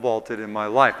pole vaulted in my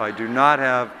life. I do not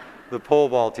have the pole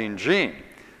vaulting gene.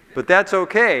 But that's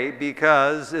okay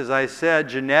because, as I said,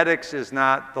 genetics is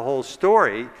not the whole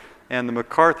story. And the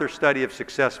MacArthur study of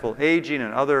successful aging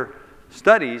and other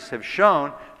studies have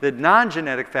shown that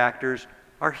non-genetic factors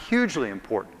are hugely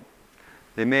important.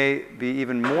 They may be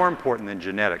even more important than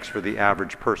genetics for the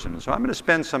average person. So I'm going to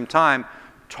spend some time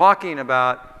talking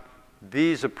about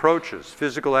these approaches: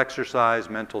 physical exercise,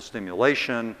 mental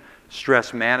stimulation,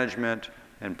 stress management,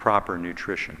 and proper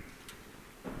nutrition.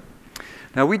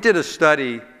 Now, we did a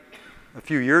study a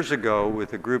few years ago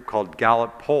with a group called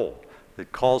Gallup Poll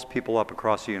that calls people up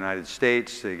across the United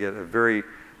States. They get a very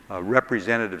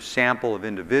representative sample of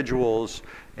individuals,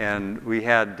 and we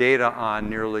had data on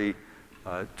nearly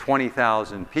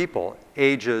 20,000 people,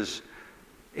 ages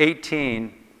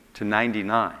 18 to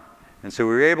 99. And so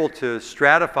we were able to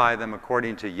stratify them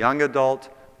according to young adult,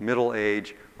 middle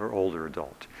age, or older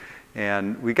adult.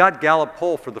 And we got Gallup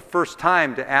Poll for the first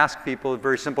time to ask people a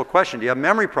very simple question: do you have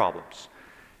memory problems?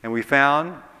 And we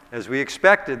found, as we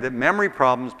expected, that memory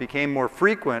problems became more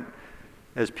frequent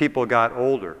as people got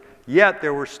older. Yet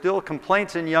there were still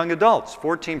complaints in young adults.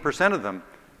 14% of them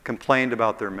complained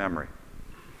about their memory.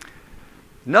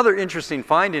 Another interesting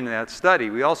finding in that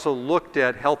study, we also looked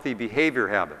at healthy behavior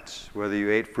habits, whether you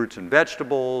ate fruits and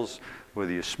vegetables,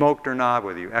 whether you smoked or not,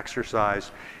 whether you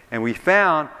exercised. And we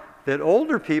found that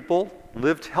older people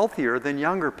lived healthier than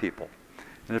younger people.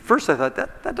 And at first I thought,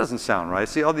 that doesn't sound right. I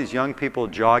see all these young people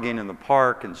jogging in the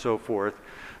park and so forth.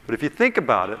 But if you think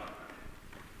about it,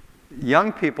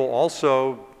 young people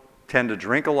also tend to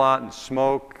drink a lot and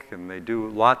smoke, and they do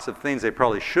lots of things they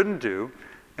probably shouldn't do,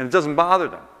 and it doesn't bother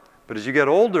them. But as you get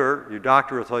older, your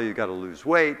doctor will tell you you've got to lose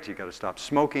weight, you've got to stop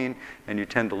smoking, and you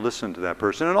tend to listen to that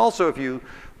person. And also, if you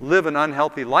live an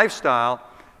unhealthy lifestyle,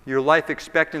 your life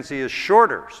expectancy is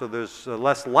shorter, so there's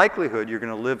less likelihood you're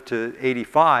going to live to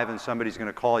 85 and somebody's going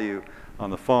to call you on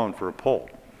the phone for a poll.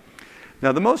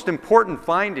 Now, the most important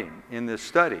finding in this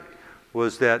study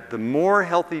was that the more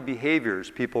healthy behaviors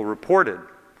people reported,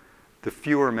 the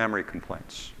fewer memory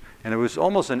complaints. And it was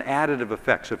almost an additive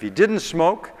effect. So if you didn't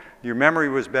smoke, your memory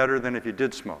was better than if you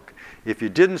did smoke. If you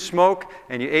didn't smoke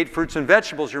and you ate fruits and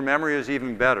vegetables, your memory was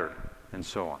even better, and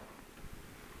so on.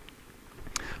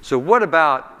 So what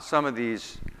about some of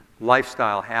these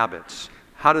lifestyle habits?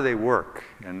 How do they work?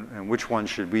 And which ones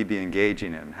should we be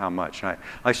engaging in? How much?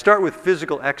 I start with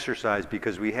physical exercise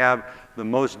because we have the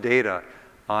most data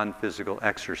on physical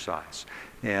exercise.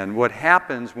 And what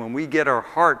happens when we get our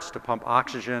hearts to pump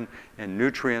oxygen and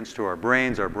nutrients to our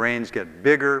brains get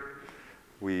bigger,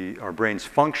 our brains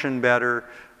function better,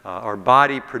 our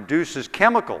body produces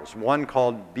chemicals, one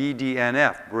called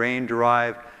BDNF,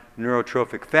 brain-derived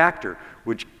neurotrophic factor,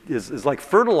 which is like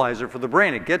fertilizer for the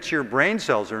brain. It gets your brain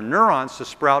cells or neurons to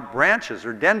sprout branches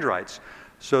or dendrites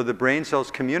so the brain cells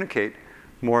communicate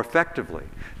more effectively.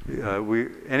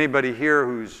 Anybody here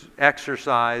who's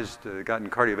exercised, gotten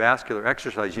cardiovascular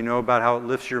exercise, you know about how it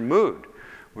lifts your mood.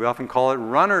 We often call it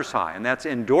runner's high, and that's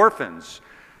endorphins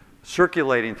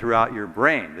circulating throughout your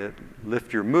brain that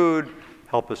lift your mood,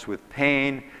 help us with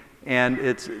pain, and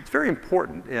it's very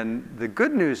important. And the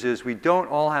good news is we don't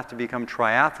all have to become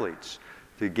triathletes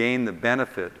to gain the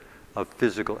benefit of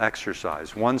physical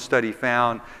exercise. One study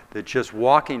found that just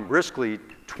walking briskly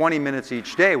 20 minutes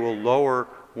each day will lower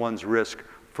one's risk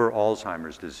for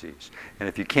Alzheimer's disease. And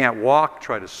if you can't walk,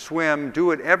 try to swim, do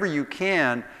whatever you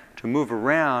can to move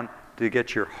around to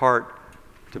get your heart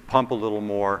to pump a little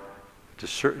more,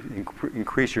 to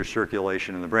increase your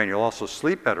circulation in the brain. You'll also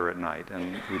sleep better at night,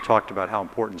 and we talked about how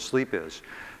important sleep is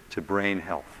to brain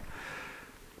health.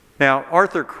 Now,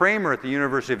 Arthur Kramer at the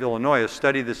University of Illinois has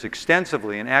studied this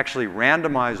extensively and actually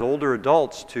randomized older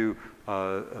adults to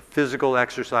a physical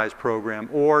exercise program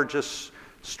or just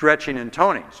stretching and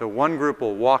toning. So one group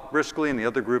will walk briskly and the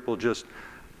other group will just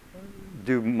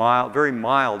do very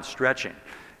mild stretching.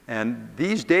 And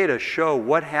these data show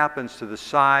what happens to the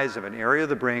size of an area of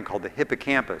the brain called the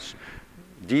hippocampus,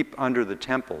 deep under the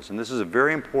temples. And this is a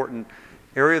very important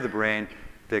area of the brain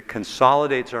that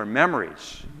consolidates our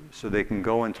memories so they can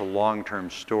go into long-term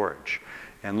storage.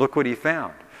 And look what he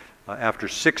found. After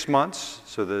 6 months,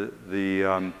 so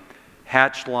the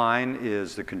hatched line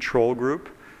is the control group,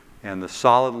 and the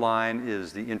solid line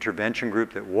is the intervention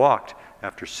group that walked.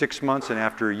 After 6 months and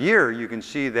after a year, you can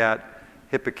see that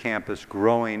hippocampus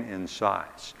growing in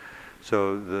size.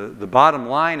 So the bottom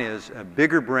line is a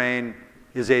bigger brain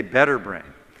is a better brain.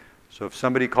 So if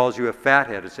somebody calls you a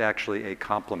fathead, it's actually a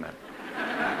compliment.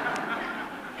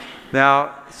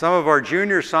 Now, some of our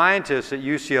junior scientists at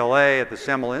UCLA at the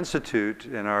Semel Institute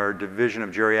in our Division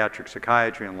of Geriatric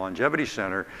Psychiatry and Longevity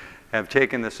Center have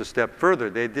taken this a step further.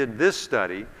 They did this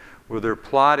study where they're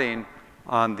plotting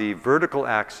on the vertical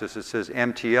axis, it says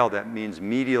MTL, that means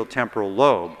medial temporal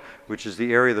lobe, which is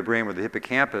the area of the brain where the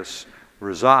hippocampus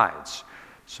resides.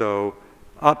 So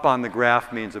up on the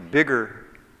graph means a bigger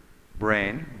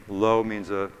brain, low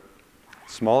means a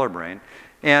smaller brain.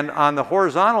 And on the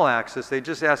horizontal axis, they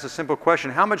just asked a simple question: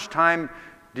 how much time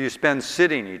do you spend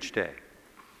sitting each day?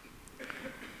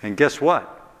 And guess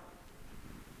what?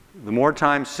 The more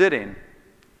time sitting,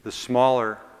 the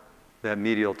smaller that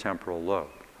medial temporal lobe.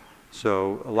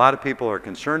 So a lot of people are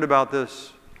concerned about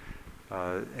this,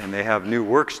 and they have new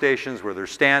workstations where they're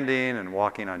standing and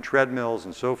walking on treadmills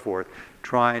and so forth,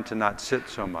 trying to not sit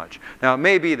so much. Now, it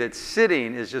may be that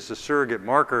sitting is just a surrogate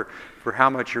marker for how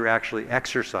much you're actually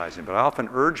exercising, but I often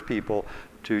urge people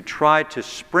to try to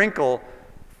sprinkle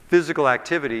physical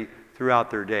activity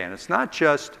throughout their day. And it's not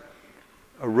just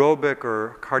aerobic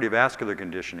or cardiovascular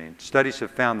conditioning. Studies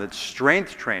have found that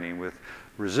strength training with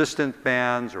resistance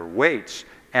bands or weights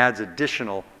adds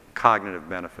additional cognitive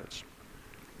benefits.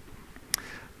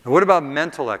 Now, what about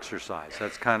mental exercise?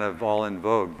 That's kind of all in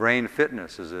vogue. Brain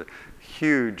fitness is a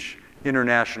huge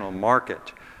international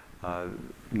market.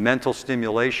 Mental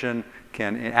stimulation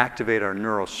can activate our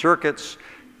neural circuits.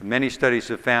 Many studies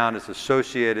have found it's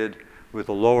associated with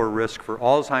a lower risk for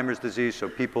Alzheimer's disease, so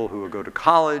people who go to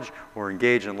college or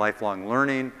engage in lifelong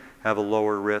learning have a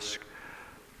lower risk.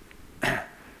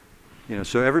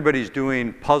 So everybody's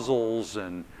doing puzzles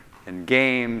and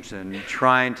games and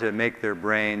trying to make their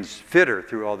brains fitter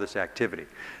through all this activity.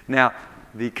 Now,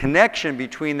 the connection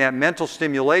between that mental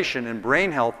stimulation and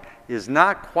brain health is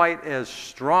not quite as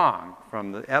strong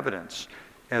from the evidence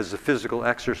as the physical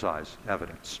exercise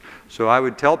evidence. So I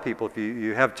would tell people, if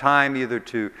you have time either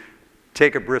to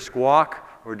take a brisk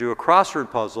walk or do a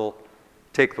crossword puzzle,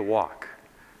 take the walk.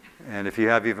 And if you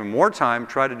have even more time,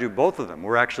 try to do both of them.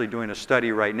 We're actually doing a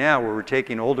study right now where we're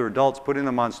taking older adults, putting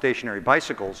them on stationary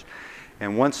bicycles,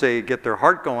 and once they get their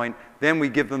heart going, then we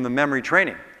give them the memory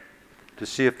training to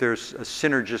see if there's a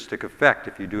synergistic effect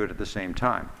if you do it at the same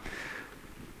time.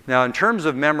 Now, in terms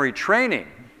of memory training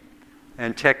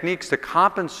and techniques to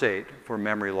compensate for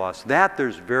memory loss,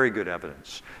 there's very good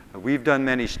evidence. We've done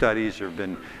many studies. There have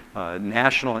been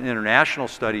national and international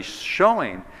studies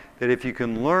showing that if you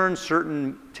can learn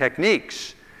certain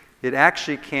techniques, it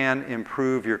actually can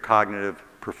improve your cognitive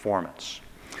performance.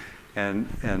 And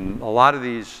a lot of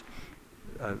these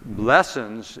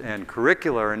lessons and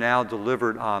curricula are now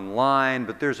delivered online,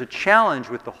 but there's a challenge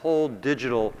with the whole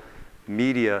digital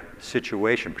media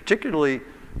situation, particularly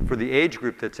for the age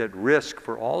group that's at risk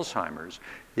for Alzheimer's,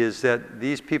 is that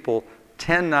these people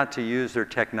tend not to use their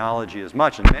technology as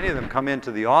much. And many of them come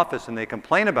into the office and they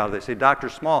complain about it. They say, Dr.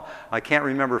 Small, I can't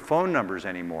remember phone numbers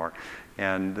anymore.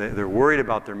 And they're worried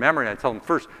about their memory. And I tell them,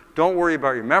 first, don't worry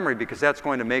about your memory because that's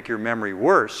going to make your memory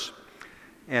worse.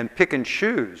 And pick and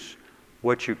choose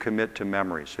what you commit to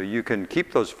memory. So you can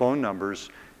keep those phone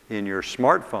numbers in your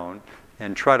smartphone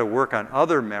and try to work on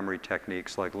other memory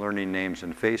techniques like learning names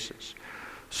and faces.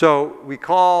 So we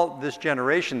call this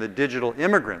generation the digital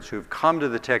immigrants who've come to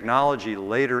the technology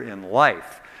later in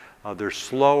life. They're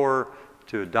slower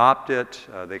to adopt it.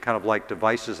 They kind of like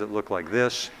devices that look like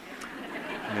this,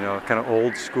 kind of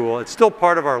old school. It's still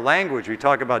part of our language. We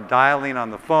talk about dialing on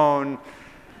the phone.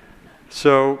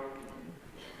 So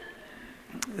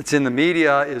it's in the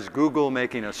media. Is Google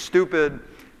making us stupid?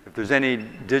 If there's any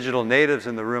digital natives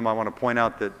in the room, I want to point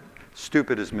out that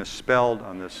stupid is misspelled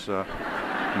on this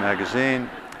magazine.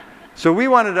 So we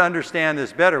wanted to understand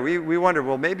this better. We wondered,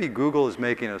 well, maybe Google is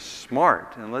making us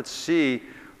smart, and let's see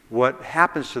what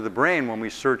happens to the brain when we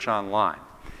search online.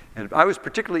 And I was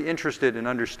particularly interested in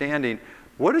understanding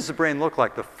what does the brain look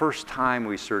like the first time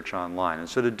we search online. And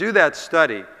so to do that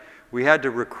study, we had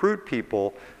to recruit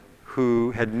people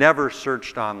who had never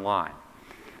searched online.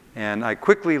 And I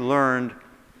quickly learned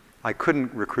I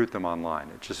couldn't recruit them online.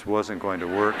 It just wasn't going to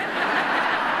work.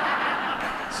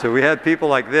 So we had people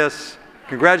like this.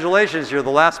 Congratulations, you're the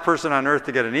last person on earth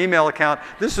to get an email account.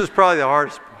 This was probably the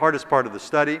hardest part of the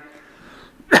study.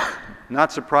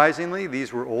 Not surprisingly,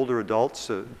 these were older adults.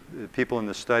 People in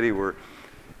the study were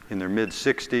in their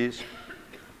mid-60s.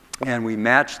 And we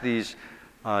matched these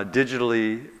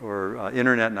digitally or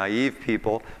internet naive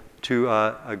people to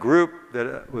a group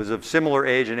that was of similar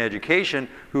age and education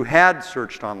who had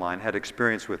searched online, had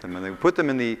experience with them. And they put them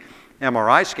in the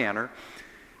MRI scanner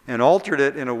and altered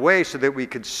it in a way so that we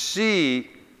could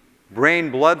see brain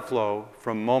blood flow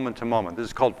from moment to moment. This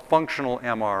is called functional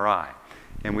MRI.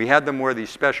 And we had them wear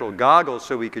these special goggles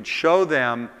so we could show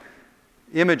them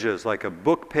images like a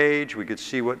book page. We could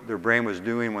see what their brain was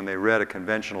doing when they read a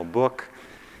conventional book.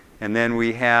 And then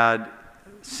we had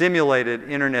simulated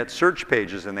internet search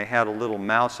pages, and they had a little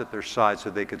mouse at their side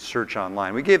so they could search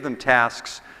online. We gave them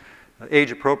tasks,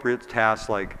 age-appropriate tasks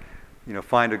like,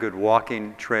 find a good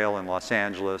walking trail in Los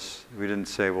Angeles. We didn't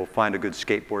say, well, find a good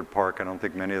skateboard park. I don't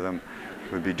think many of them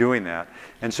would be doing that.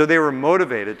 And so they were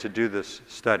motivated to do this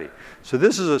study. So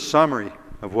this is a summary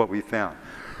of what we found.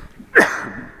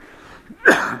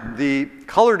 The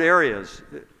colored areas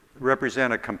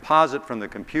represent a composite from the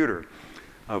computer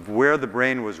of where the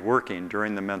brain was working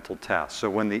during the mental task. So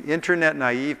when the internet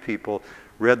naive people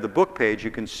read the book page,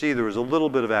 you can see there was a little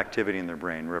bit of activity in their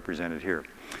brain represented here.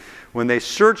 When they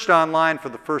searched online for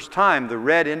the first time, the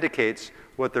red indicates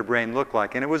what their brain looked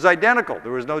like, and it was identical.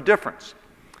 There was no difference.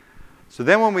 So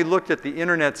then when we looked at the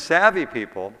internet savvy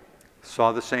people,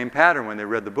 saw the same pattern when they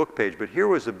read the book page, but here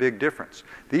was a big difference.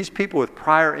 These people with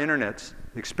prior internet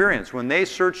experience, when they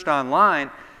searched online,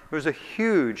 there was a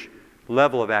huge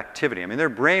level of activity. I mean, their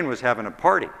brain was having a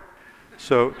party.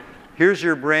 So here's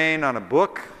your brain on a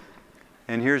book,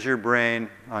 and here's your brain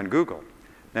on Google.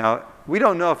 Now, we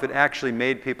don't know if it actually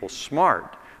made people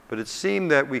smart, but it seemed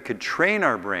that we could train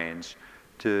our brains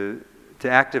to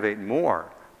activate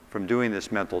more from doing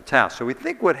this mental task. So we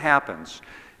think what happens,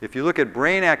 if you look at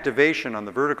brain activation on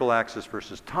the vertical axis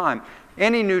versus time,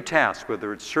 any new task,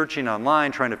 whether it's searching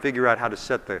online, trying to figure out how to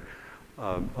set the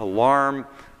alarm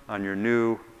on your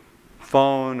new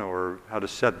phone or how to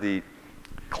set the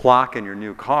clock in your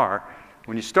new car,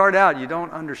 when you start out, you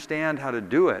don't understand how to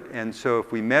do it. And so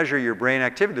if we measure your brain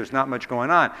activity, there's not much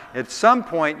going on. At some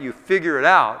point, you figure it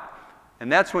out,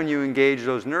 and that's when you engage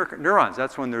those neurons.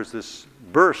 That's when there's this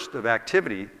burst of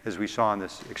activity, as we saw in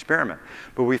this experiment.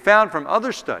 But we found from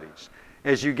other studies,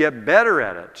 as you get better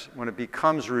at it, when it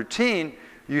becomes routine,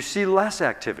 you see less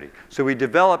activity. So we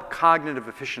develop cognitive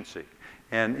efficiency.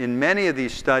 And in many of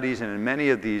these studies and in many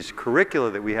of these curricula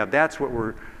that we have, that's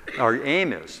what our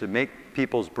aim is, to make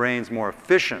people's brains more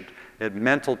efficient at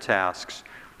mental tasks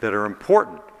that are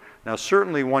important. Now,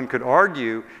 certainly one could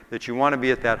argue that you want to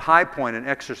be at that high point and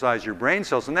exercise your brain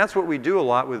cells, and that's what we do a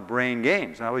lot with brain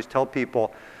games. I always tell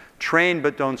people, train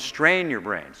but don't strain your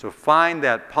brain. So find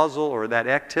that puzzle or that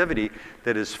activity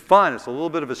that is fun. It's a little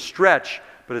bit of a stretch,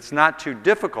 but it's not too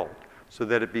difficult so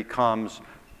that it becomes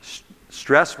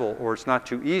stressful, or it's not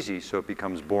too easy so it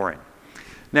becomes boring.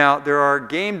 Now, there are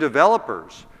game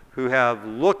developers who have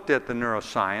looked at the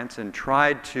neuroscience and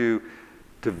tried to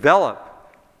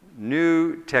develop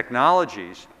new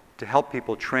technologies to help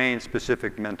people train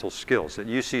specific mental skills. At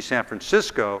UC San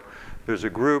Francisco, there's a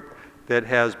group that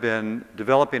has been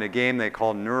developing a game they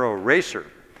call Neuro Racer,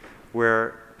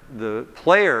 where the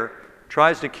player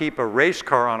tries to keep a race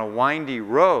car on a windy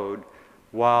road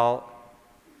while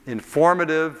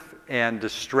informative and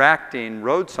distracting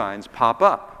road signs pop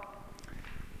up.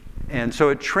 And so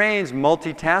it trains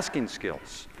multitasking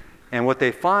skills. And what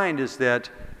they find is that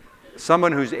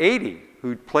someone who's 80,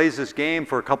 who plays this game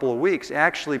for a couple of weeks,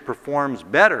 actually performs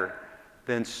better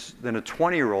than a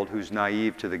 20-year-old who's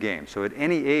naive to the game. So at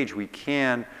any age, we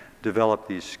can develop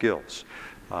these skills.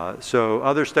 So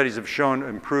other studies have shown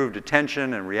improved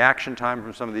attention and reaction time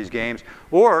from some of these games.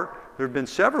 Or there have been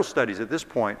several studies at this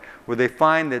point where they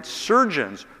find that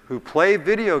surgeons who play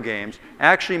video games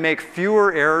actually make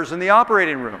fewer errors in the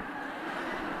operating room.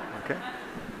 Okay?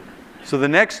 So the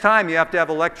next time you have to have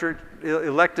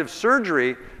elective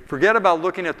surgery, forget about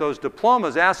looking at those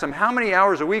diplomas. Ask them, how many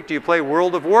hours a week do you play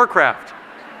World of Warcraft?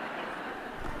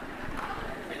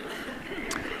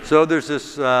 So there's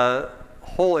this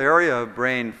whole area of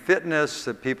brain fitness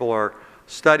that people are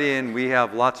studying. We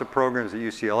have lots of programs at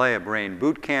UCLA, a brain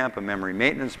boot camp, a memory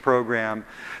maintenance program.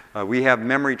 We have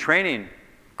memory training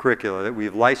curricula that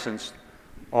we've licensed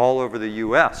all over the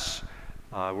US.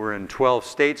 We're in 12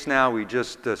 states now. We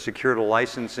just secured a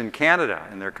license in Canada,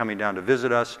 and they're coming down to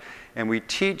visit us. And we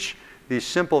teach these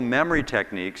simple memory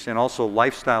techniques and also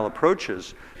lifestyle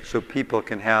approaches so people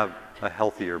can have a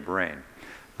healthier brain.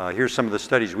 Here's some of the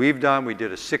studies we've done. We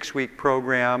did a 6-week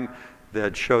program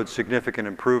that showed significant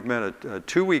improvement, a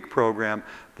 2-week program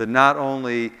that not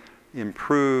only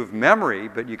improved memory,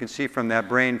 but you can see from that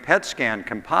brain PET scan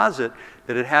composite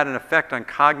that it had an effect on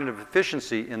cognitive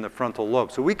efficiency in the frontal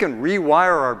lobe. So we can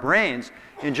rewire our brains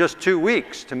in just 2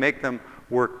 weeks to make them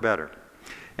work better.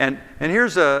 And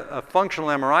here's a functional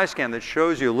MRI scan that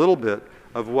shows you a little bit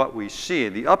of what we see.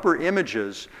 The upper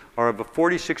images are of a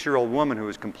 46-year-old woman who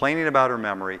was complaining about her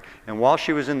memory. And while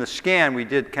she was in the scan, we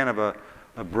did kind of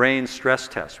a brain stress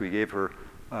test. We gave her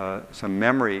some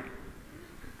memory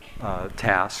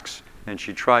tasks, and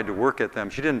she tried to work at them.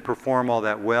 She didn't perform all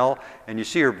that well. And you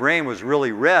see her brain was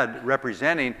really red,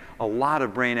 representing a lot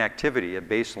of brain activity at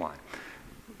baseline.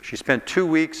 She spent 2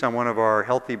 weeks on one of our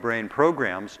Healthy Brain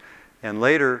programs. And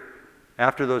later,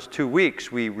 after those 2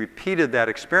 weeks, we repeated that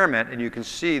experiment, and you can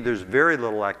see there's very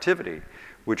little activity,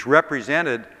 which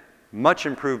represented much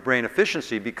improved brain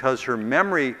efficiency because her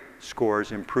memory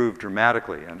scores improved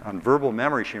dramatically. And on verbal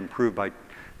memory, she improved by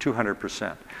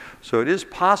 200%. So it is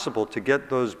possible to get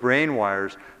those brain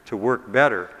wires to work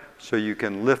better so you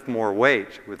can lift more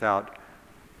weight without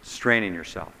straining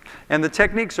yourself. And the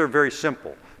techniques are very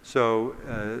simple. So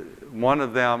one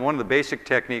of the basic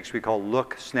techniques we call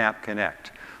look, snap,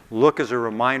 connect. Look is a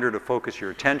reminder to focus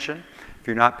your attention. If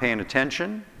you're not paying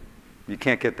attention, you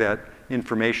can't get that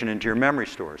information into your memory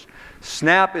stores.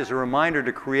 Snap is a reminder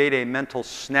to create a mental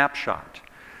snapshot.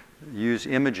 Use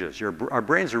images. Our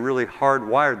brains are really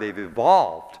hardwired. They've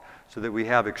evolved so that we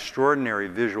have extraordinary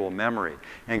visual memory.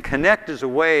 And connect is a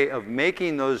way of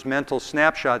making those mental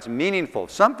snapshots meaningful.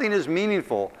 If something is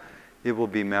meaningful, it will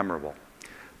be memorable.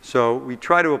 So we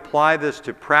try to apply this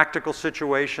to practical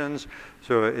situations.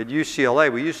 So at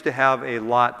UCLA, we used to have a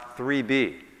lot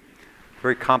 3B,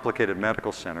 very complicated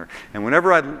medical center. And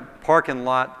whenever I'd park in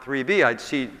lot 3B, I'd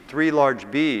see 3 large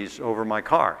Bs over my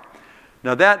car.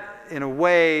 Now that, in a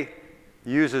way,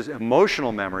 uses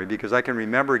emotional memory because I can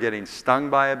remember getting stung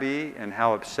by a bee and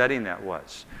how upsetting that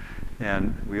was.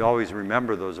 And we always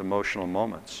remember those emotional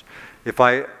moments. If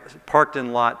I parked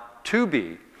in lot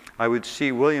 2B, I would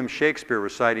see William Shakespeare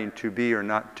reciting "To be or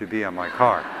not to be" on my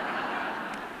car.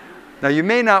 Now, you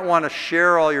may not want to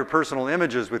share all your personal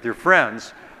images with your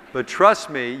friends, but trust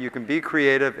me, you can be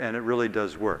creative and it really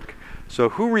does work. So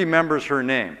who remembers her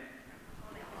name?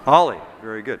 Ollie.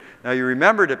 Very good. Now, you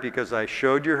remembered it because I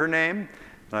showed you her name,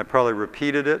 and I probably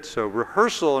repeated it. So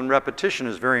rehearsal and repetition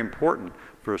is very important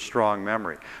for a strong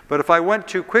memory. But if I went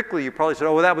too quickly, you probably said,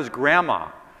 oh, well, that was Grandma,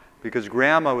 because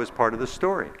Grandma was part of the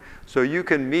story. So you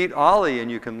can meet Ollie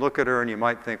and you can look at her and you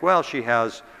might think, well, she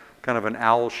has kind of an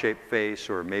owl-shaped face,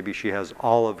 or maybe she has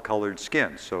olive-colored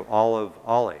skin, so Olive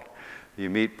Ollie.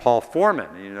 You meet Paul Foreman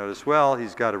and you notice, well,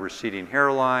 he's got a receding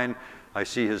hairline. I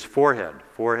see his forehead,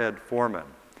 Forehead Foreman.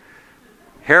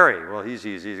 Harry, well, he's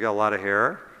easy, he's got a lot of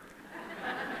hair.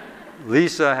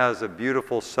 Lisa has a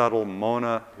beautiful, subtle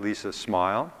Mona Lisa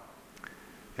smile.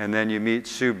 And then you meet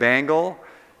Sue Bangle.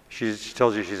 She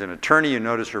tells you she's an attorney. You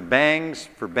notice her bangs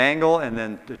for Bangle, and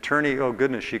then attorney, oh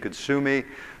goodness, she could sue me.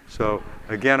 So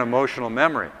again, emotional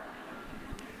memory.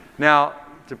 Now,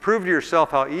 to prove to yourself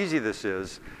how easy this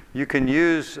is, you can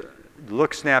use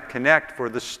Look, Snap, Connect for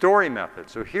the story method.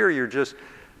 So here you're just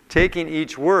taking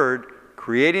each word,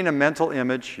 creating a mental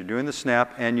image, you're doing the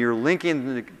snap, and you're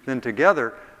linking them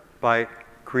together by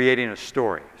creating a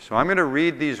story. So I'm going to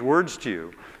read these words to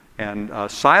you,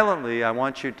 and silently I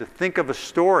want you to think of a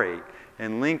story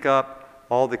and link up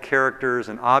all the characters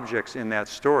and objects in that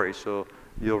story so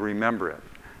you'll remember it.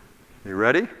 You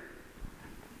ready?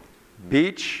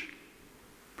 Beach,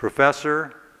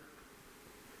 professor,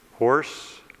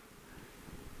 horse,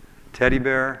 teddy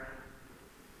bear,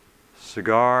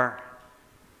 cigar,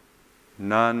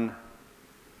 nun,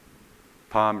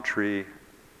 palm tree,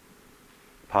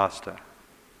 pasta.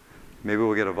 Maybe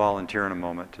we'll get a volunteer in a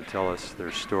moment to tell us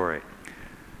their story.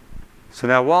 So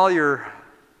now while you're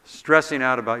stressing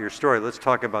out about your story, let's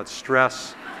talk about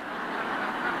stress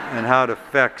and how it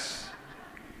affects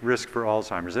risk for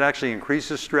Alzheimer's. It actually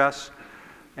increases stress.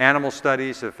 Animal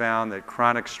studies have found that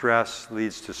chronic stress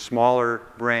leads to smaller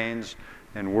brains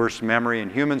and worse memory. In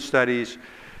human studies,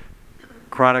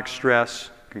 chronic stress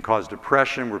can cause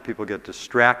depression, where people get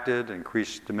distracted,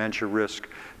 increased dementia risk.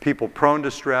 People prone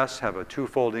to stress have a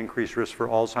twofold increased risk for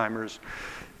Alzheimer's.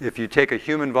 If you take a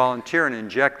human volunteer and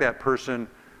inject that person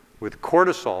with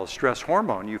cortisol, a stress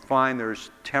hormone, you find there's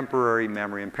temporary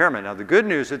memory impairment. Now, the good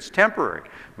news, it's temporary.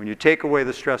 When you take away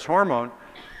the stress hormone,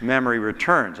 memory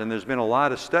returns. And there's been a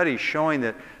lot of studies showing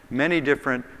that many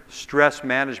different stress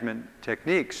management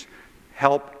techniques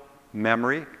help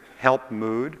memory, help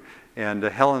mood. And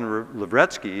Helen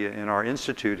Lavretsky in our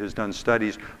institute has done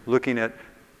studies looking at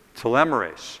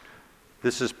telomerase.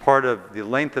 This is part of the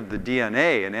length of the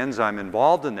DNA, an enzyme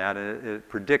involved in that, and it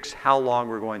predicts how long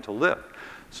we're going to live.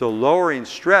 So lowering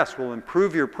stress will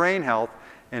improve your brain health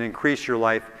and increase your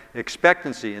life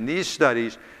expectancy. And these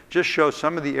studies just show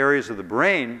some of the areas of the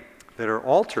brain that are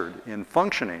altered in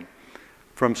functioning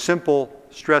from simple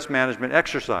stress management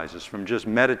exercises, from just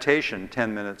meditation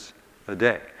 10 minutes a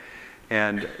day.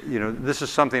 And you know, this is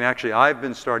something actually I've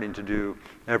been starting to do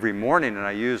every morning, and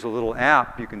I use a little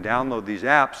app. You can download these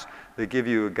apps that give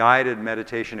you a guided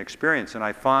meditation experience. And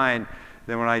I find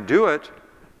that when I do it,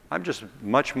 I'm just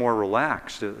much more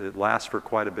relaxed. It lasts for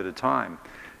quite a bit of time.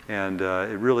 And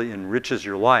it really enriches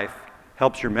your life,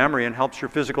 helps your memory, and helps your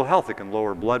physical health. It can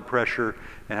lower blood pressure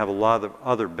and have a lot of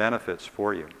other benefits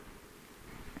for you.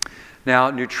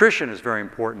 Now, nutrition is very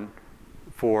important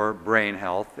for brain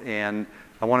health, and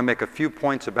I want to make a few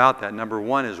points about that. Number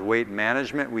one is weight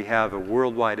management. We have a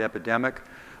worldwide epidemic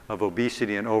of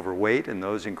obesity and overweight, and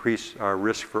those increase our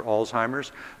risk for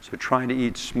Alzheimer's. So trying to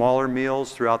eat smaller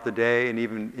meals throughout the day and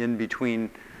even in between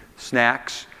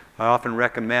snacks. I often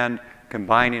recommend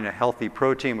combining a healthy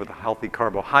protein with a healthy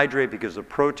carbohydrate, because the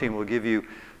protein will give you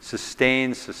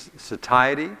sustained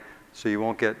satiety, so you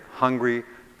won't get hungry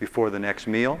before the next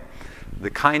meal.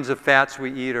 The kinds of fats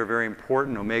we eat are very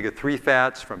important. Omega-3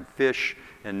 fats from fish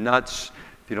and nuts.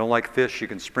 If you don't like fish, you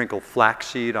can sprinkle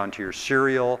flaxseed onto your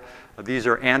cereal. These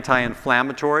are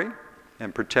anti-inflammatory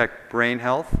and protect brain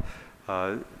health.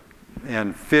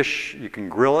 And fish, you can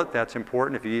grill it. That's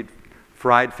important. If you eat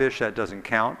fried fish, that doesn't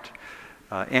count.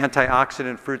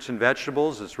 Antioxidant fruits and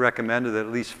vegetables, it's recommended that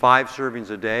at least 5 servings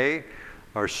a day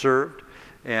are served.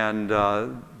 And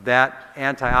that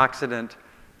antioxidant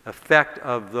effect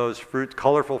of those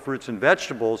colorful fruits and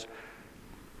vegetables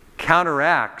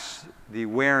counteracts the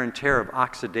wear and tear of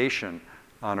oxidation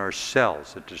on our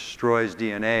cells. It destroys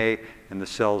DNA in the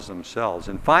cells themselves.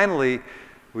 And finally,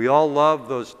 we all love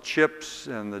those chips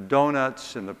and the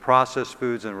donuts and the processed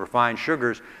foods and refined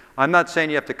sugars. I'm not saying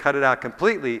you have to cut it out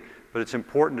completely, but it's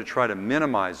important to try to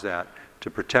minimize that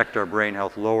to protect our brain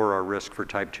health, lower our risk for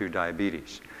type 2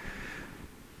 diabetes.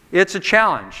 It's a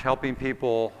challenge helping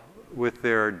people with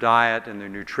their diet and their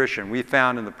nutrition. We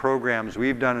found in the programs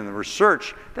we've done in the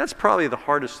research, that's probably the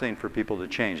hardest thing for people to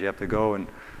change. You have to go and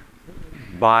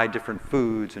buy different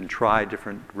foods and try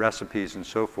different recipes and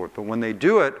so forth. But when they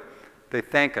do it, they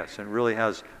thank us, and it really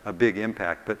has a big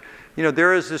impact. But you know,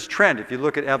 there is this trend. If you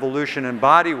look at evolution and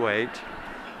body weight,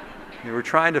 they were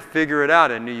trying to figure it out.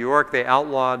 In New York, they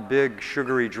outlawed big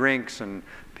sugary drinks, and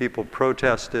people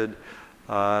protested.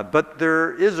 But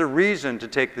there is a reason to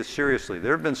take this seriously.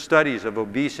 There have been studies of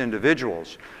obese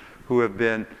individuals who have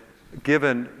been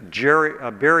given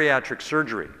bariatric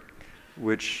surgery,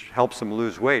 which helps them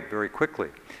lose weight very quickly.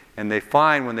 And they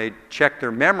find when they check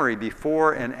their memory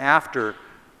before and after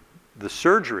the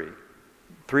surgery,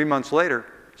 3 months later,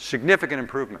 significant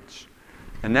improvements.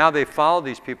 And now they follow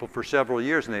these people for several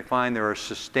years, and they find there are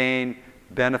sustained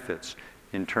benefits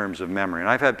in terms of memory. And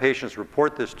I've had patients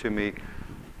report this to me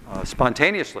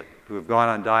spontaneously, who have gone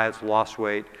on diets, lost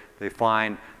weight. They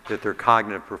find that their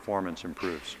cognitive performance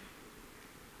improves.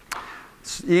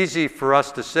 It's easy for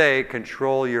us to say,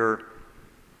 control your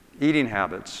eating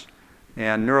habits.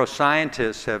 And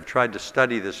neuroscientists have tried to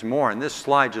study this more. And this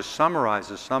slide just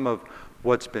summarizes some of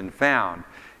what's been found.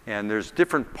 And there's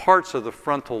different parts of the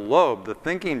frontal lobe, the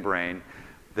thinking brain,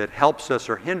 that helps us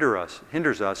or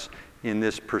hinders us in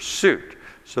this pursuit.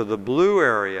 So the blue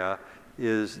area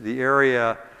is the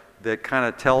area that kind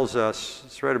of tells us,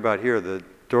 it's right about here, the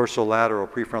dorsolateral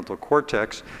prefrontal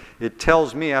cortex. It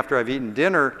tells me after I've eaten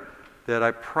dinner that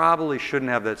I probably shouldn't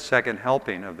have that second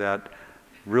helping of that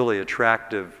really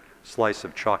attractive slice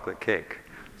of chocolate cake.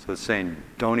 So it's saying,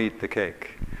 don't eat the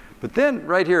cake. But then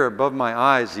right here above my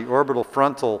eyes, the orbital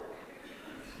frontal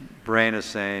brain is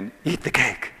saying, eat the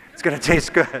cake. It's going to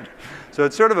taste good. So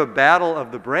it's sort of a battle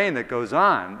of the brain that goes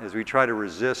on as we try to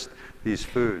resist these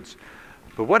foods.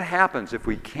 But what happens if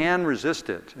we can resist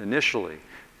it initially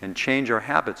and change our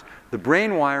habits? The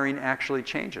brain wiring actually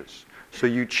changes. So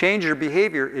you change your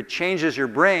behavior, it changes your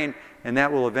brain, and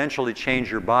that will eventually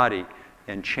change your body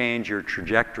and change your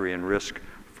trajectory and risk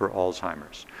for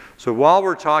Alzheimer's. So while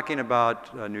we're talking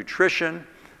about nutrition,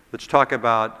 let's talk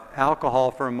about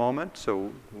alcohol for a moment.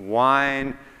 So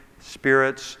wine,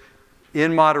 spirits,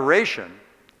 in moderation,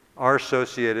 are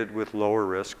associated with lower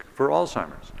risk for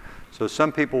Alzheimer's. So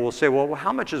some people will say, well,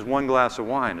 how much is one glass of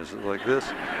wine? Is it like this?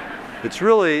 It's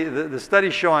really, the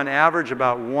studies show on average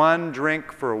about 1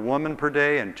 drink for a woman per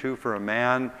day and 2 for a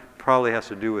man. Probably has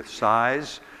to do with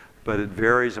size, but it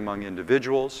varies among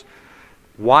individuals.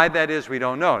 Why that is, we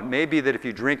don't know. It may be that if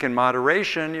you drink in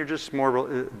moderation, you're just more,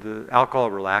 the alcohol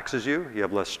relaxes you, you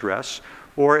have less stress,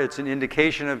 or it's an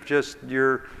indication of just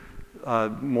your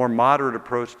more moderate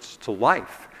approach to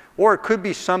life. Or it could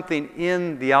be something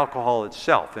in the alcohol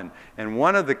itself. And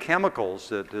one of the chemicals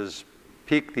that has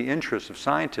piqued the interest of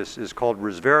scientists is called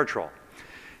resveratrol.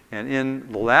 And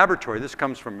in the laboratory, this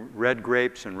comes from red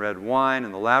grapes and red wine.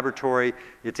 In the laboratory,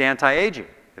 it's anti-aging.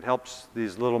 It helps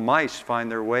these little mice find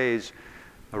their ways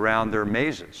around their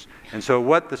mazes. And so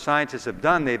what the scientists have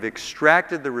done, they've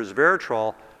extracted the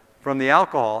resveratrol from the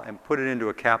alcohol and put it into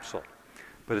a capsule.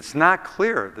 But it's not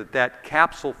clear that that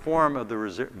capsule form of the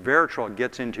resveratrol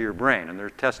gets into your brain, and they're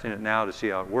testing it now to see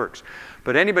how it works.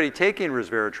 But anybody taking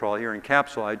resveratrol here in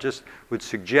capsule, I just would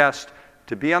suggest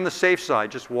to be on the safe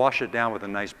side, just wash it down with a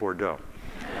nice Bordeaux.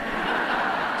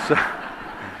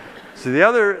 So the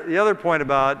other point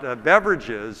about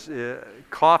beverages,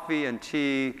 coffee and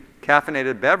tea,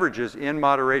 caffeinated beverages in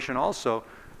moderation also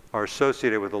are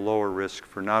associated with a lower risk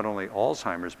for not only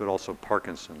Alzheimer's, but also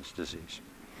Parkinson's disease.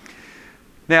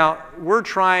 Now, we're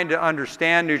trying to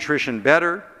understand nutrition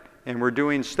better, and we're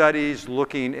doing studies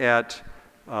looking at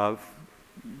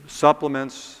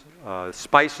supplements,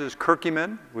 spices,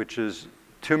 curcumin, which is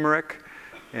turmeric,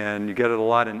 and you get it a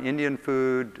lot in Indian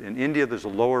food. In India, there's a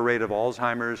lower rate of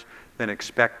Alzheimer's than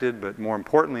expected, but more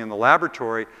importantly, in the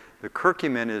laboratory, the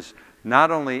curcumin is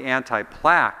not only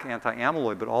anti-plaque,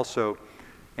 anti-amyloid, but also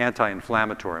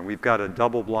anti-inflammatory. And we've got a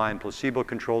double-blind,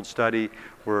 placebo-controlled study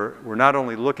where we're not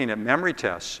only looking at memory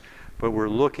tests, but we're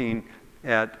looking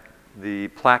at the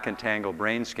plaque-entangled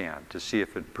brain scan to see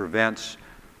if it prevents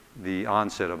the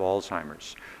onset of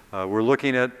Alzheimer's. We're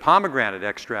looking at pomegranate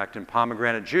extract and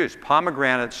pomegranate juice.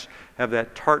 Pomegranates have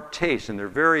that tart taste, and they're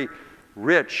very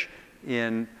rich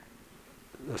in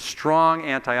a strong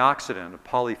antioxidant, a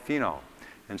polyphenol.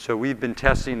 And so we've been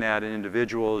testing that in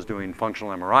individuals, doing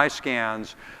functional MRI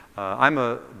scans. I'm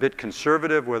a bit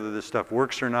conservative whether this stuff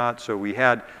works or not, so we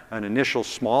had an initial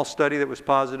small study that was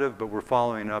positive, but we're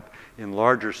following up in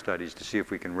larger studies to see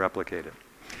if we can replicate it.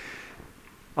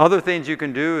 Other things you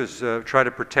can do is try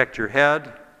to protect your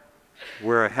head,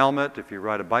 wear a helmet if you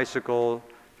ride a bicycle,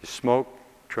 if you smoke,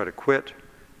 try to quit,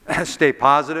 Stay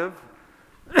positive.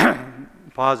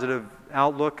 Positive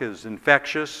outlook is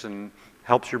infectious and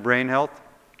helps your brain health.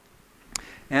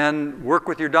 And work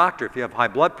with your doctor. If you have high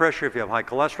blood pressure, if you have high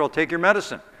cholesterol, take your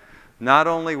medicine. Not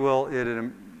only will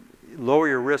it lower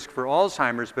your risk for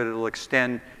Alzheimer's, but it will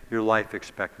extend your life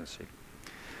expectancy.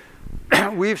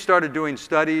 We've started doing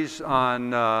studies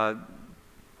on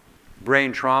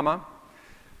brain trauma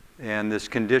and this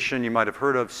condition you might have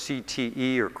heard of,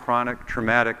 CTE, or chronic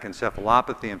traumatic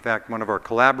encephalopathy. In fact, one of our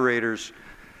collaborators,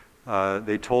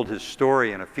 they told his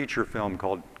story in a feature film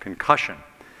called Concussion.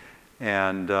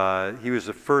 And he was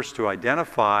the first to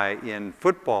identify in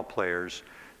football players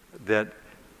that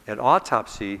at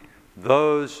autopsy,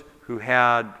 those who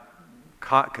had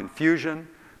confusion,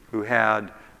 who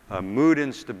had mood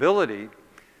instability,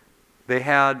 they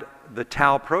had the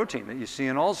tau protein that you see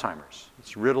in Alzheimer's.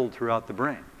 It's riddled throughout the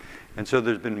brain. And so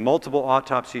there's been multiple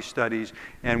autopsy studies.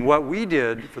 And what we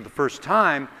did for the first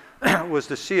time was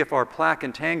to see if our plaque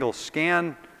and tangle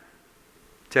scan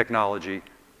technology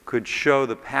could show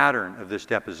the pattern of this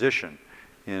deposition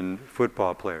in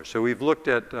football players. So we've looked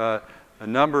at a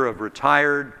number of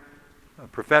retired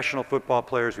professional football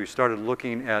players. We started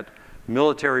looking at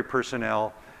military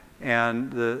personnel,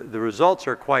 and the results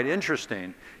are quite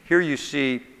interesting. Here you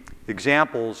see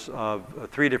examples of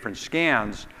 3 different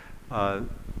scans.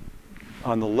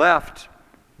 On the left,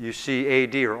 you see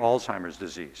AD, or Alzheimer's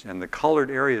disease, and the colored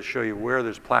areas show you where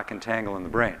there's plaque and tangle in the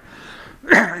brain.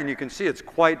 And you can see it's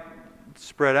quite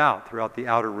spread out throughout the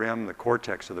outer rim, the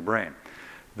cortex of the brain.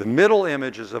 The middle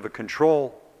image is of a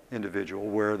control individual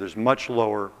where there's much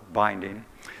lower binding.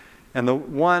 And the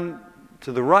one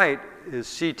to the right is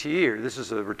CTE, or this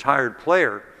is a retired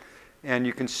player. And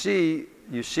you can see,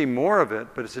 you see more of it,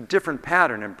 but it's a different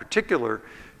pattern. In particular,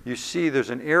 you see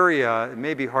there's an area, it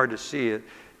may be hard to see it,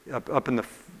 up in the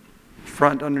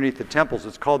front underneath the temples.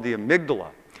 It's called the amygdala.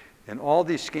 In all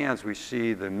these scans, we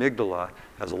see the amygdala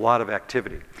has a lot of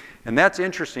activity. And that's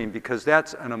interesting because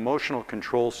that's an emotional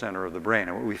control center of the brain.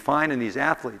 And what we find in these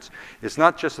athletes, it's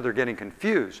not just that they're getting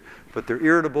confused, but they're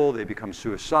irritable, they become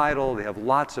suicidal, they have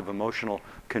lots of emotional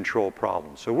control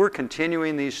problems. So we're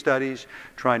continuing these studies,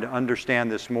 trying to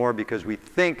understand this more, because we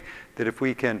think that if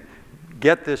we can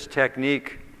get this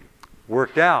technique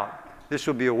worked out, this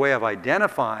will be a way of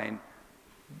identifying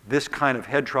this kind of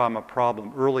head trauma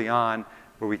problem early on,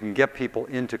 where we can get people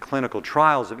into clinical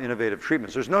trials of innovative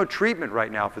treatments. There's no treatment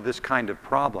right now for this kind of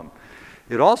problem.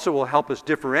 It also will help us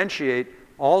differentiate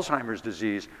Alzheimer's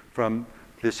disease from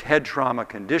this head trauma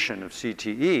condition of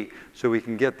CTE, so we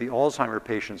can get the Alzheimer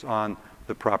patients on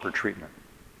the proper treatment.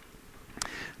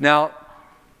 Now,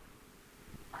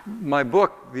 my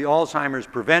book, The Alzheimer's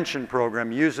Prevention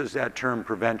Program, uses that term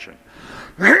prevention.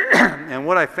 And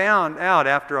what I found out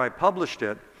after I published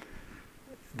it,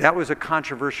 that was a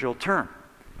controversial term.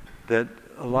 That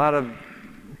a lot of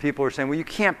people are saying, well, you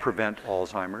can't prevent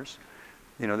Alzheimer's.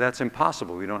 You know, that's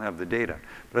impossible. We don't have the data.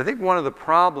 But I think one of the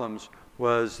problems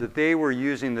was that they were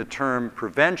using the term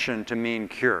prevention to mean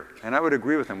cure. And I would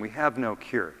agree with them. We have no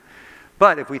cure.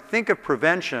 But if we think of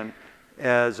prevention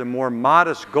as a more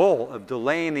modest goal of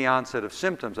delaying the onset of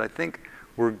symptoms, I think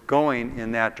we're going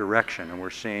in that direction, and we're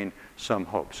seeing some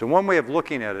hope. So one way of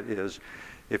looking at it is,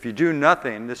 if you do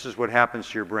nothing, this is what happens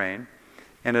to your brain.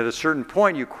 And at a certain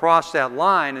point, you cross that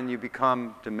line and you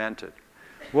become demented.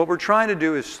 What we're trying to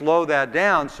do is slow that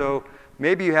down, so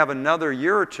maybe you have another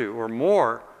year or 2 or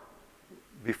more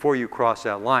before you cross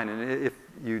that line. And if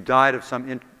you died of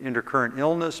some intercurrent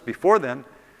illness before then,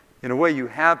 in a way you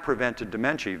have prevented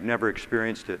dementia. You've never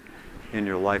experienced it in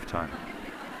your lifetime.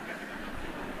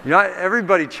 You know,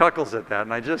 everybody chuckles at that,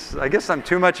 and I guess I'm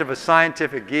too much of a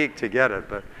scientific geek to get it,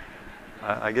 but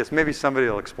I guess maybe somebody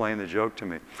will explain the joke to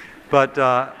me. But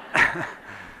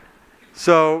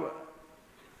so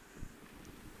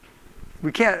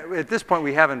we can't, at this point,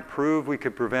 we haven't proved we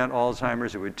could prevent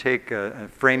Alzheimer's. It would take a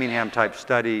Framingham-type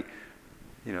study,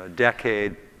 you know, a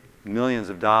decade, millions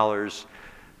of dollars.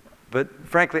 But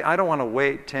frankly, I don't want to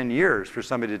wait 10 years for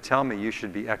somebody to tell me you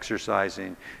should be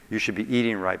exercising, you should be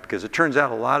eating right, because it turns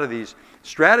out a lot of these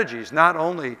strategies not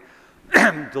only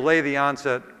delay the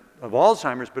onset of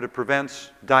Alzheimer's, but it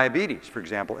prevents diabetes, for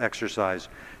example, exercise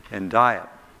and diet.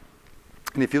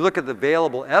 And if you look at the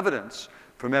available evidence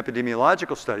from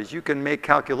epidemiological studies, you can make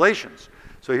calculations.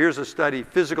 So here's a study,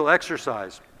 physical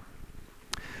exercise.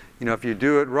 You know, if you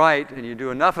do it right and you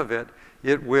do enough of it,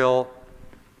 it will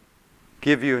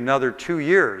give you another 2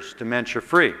 years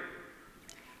dementia-free.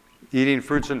 Eating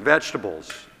fruits and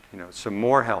vegetables, you know, some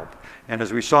more help. And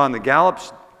as we saw in the Gallup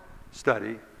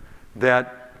study,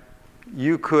 that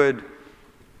you could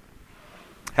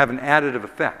have an additive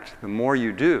effect. The more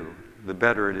you do, the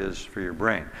better it is for your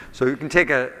brain. So you can take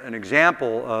an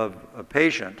example of a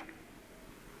patient.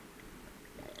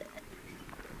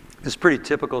 It's pretty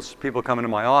typical. People come into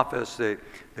my office. They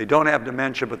don't have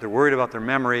dementia, but they're worried about their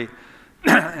memory.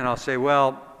 And I'll say,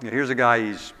 well, here's a guy,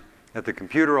 he's at the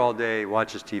computer all day,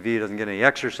 watches TV, doesn't get any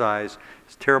exercise,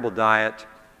 has a terrible diet.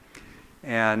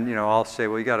 And I'll say,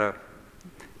 well, you got to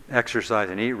exercise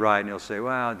and eat right. And he'll say,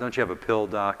 well, don't you have a pill,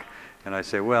 doc? And I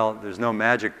say, well, there's no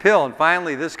magic pill. And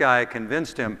finally, this guy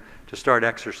convinced him to start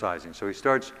exercising. So he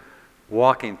starts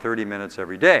walking 30 minutes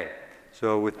every day.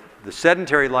 So with the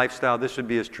sedentary lifestyle, this would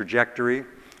be his trajectory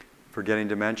for getting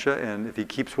dementia. And if he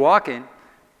keeps walking,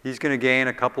 he's going to gain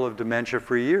a couple of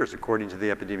dementia-free years, according to the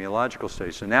epidemiological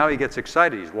study. So now he gets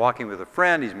excited. He's walking with a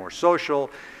friend. He's more social.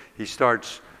 He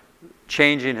starts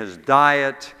changing his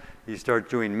diet. He starts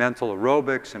doing mental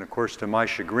aerobics. And, of course, to my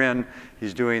chagrin,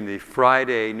 he's doing the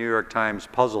Friday New York Times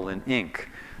puzzle in ink.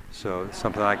 So it's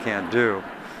something I can't do.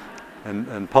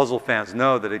 And puzzle fans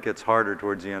know that it gets harder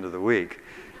towards the end of the week.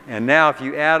 And now if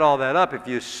you add all that up, if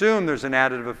you assume there's an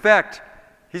additive effect,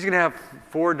 he's going to have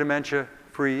 4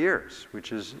 dementia-free years,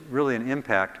 which is really an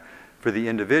impact for the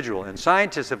individual. And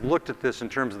scientists have looked at this in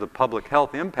terms of the public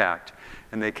health impact,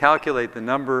 and they calculate the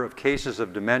number of cases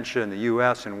of dementia in the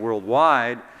US and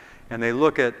worldwide, and they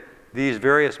look at these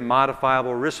various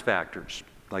modifiable risk factors,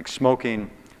 like smoking,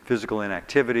 physical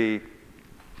inactivity,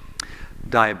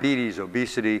 diabetes,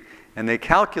 obesity, and they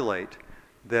calculate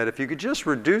that if you could just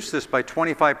reduce this by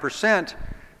 25%,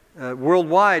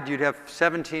 worldwide you'd have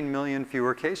 17 million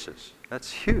fewer cases.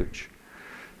 That's huge.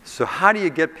 So how do you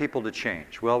get people to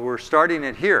change? Well, we're starting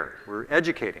it here. We're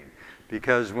educating.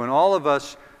 Because when all of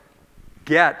us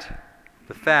get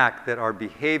the fact that our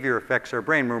behavior affects our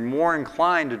brain, we're more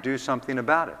inclined to do something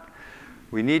about it.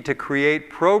 We need to create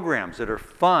programs that are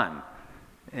fun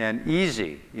and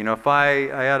easy. If I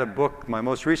had a book, my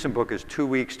most recent book is 2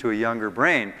 Weeks to a Younger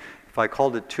Brain. If I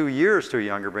called it 2 Years to a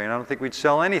Younger Brain, I don't think we'd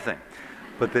sell anything.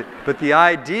 But the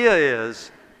idea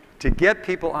is to get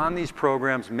people on these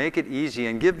programs, make it easy,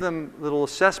 and give them little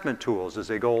assessment tools as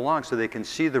they go along so they can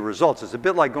see the results. It's a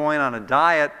bit like going on a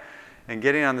diet and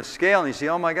getting on the scale, and you see,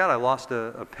 oh my God, I lost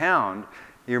a pound.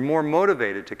 You're more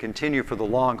motivated to continue for the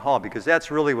long haul, because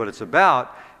that's really what it's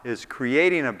about, is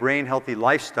creating a brain-healthy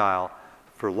lifestyle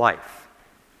for life.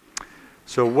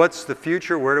 So what's the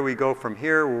future? Where do we go from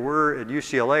here? Well, we're at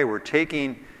UCLA. We're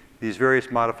taking these various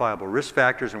modifiable risk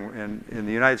factors, and in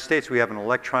the United States, we have an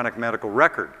electronic medical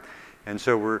record. And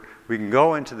so we can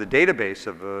go into the database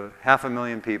of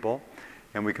 500,000 people,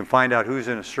 and we can find out who's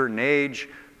in a certain age,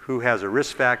 who has a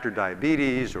risk factor,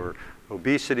 diabetes or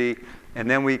obesity, and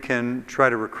then we can try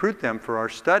to recruit them for our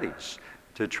studies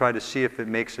to try to see if it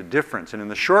makes a difference. And in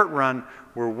the short run,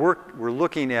 we're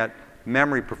looking at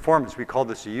memory performance. We call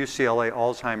this the UCLA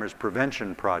Alzheimer's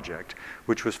Prevention Project,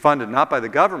 which was funded not by the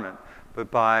government,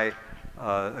 but by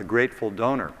a grateful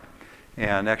donor.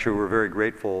 And actually, we're very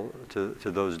grateful to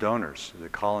those donors, the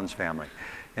Collins family.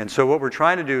 And so what we're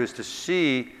trying to do is to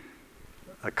see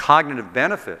a cognitive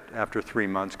benefit after 3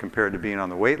 months compared to being on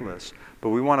the wait list. But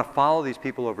we want to follow these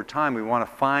people over time. We want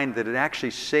to find that it actually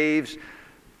saves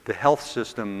the health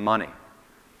system money.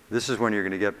 This is when you're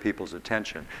going to get people's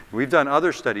attention. We've done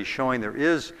other studies showing there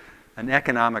is an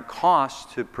economic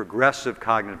cost to progressive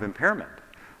cognitive impairment.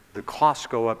 The costs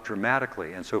go up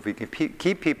dramatically. And so if we can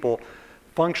keep people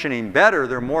functioning better,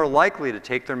 they're more likely to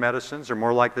take their medicines, they're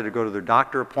more likely to go to their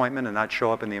doctor appointment and not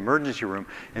show up in the emergency room,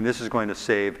 and this is going to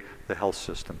save the health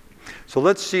system. So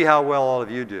let's see how well all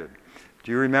of you did.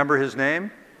 Do you remember his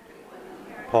name?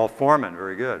 Paul Foreman,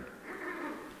 very good.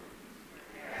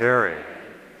 Harry.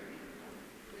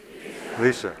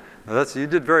 Lisa. Now you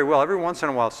did very well. Every once in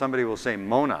a while somebody will say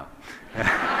Mona.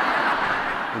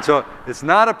 And so it's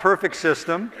not a perfect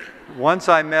system. Once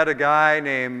I met a guy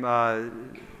named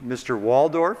Mr.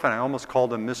 Waldorf, and I almost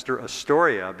called him Mr.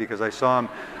 Astoria because I saw him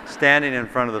standing in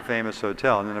front of the famous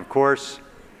hotel. And then, of course,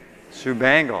 Sue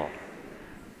Bangle.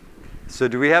 So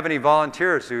do we have any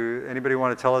volunteers? Anybody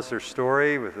want to tell us their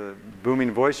story with a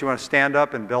booming voice? You want to stand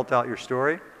up and belt out your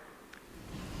story?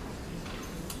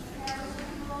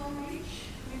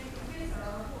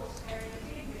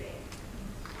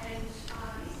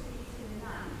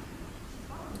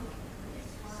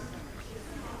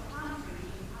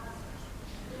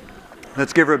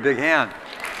 Let's give her a big hand.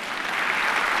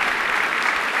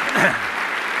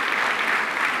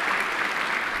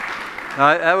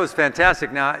 That was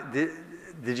fantastic. Now,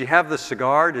 did you have the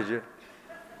cigar? Did you?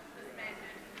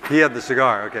 He had the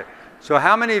cigar, okay. So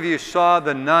how many of you saw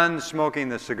the nun smoking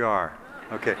the cigar?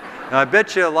 Okay. Now, I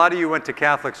bet you a lot of you went to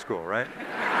Catholic school, right?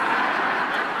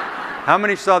 How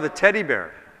many saw the teddy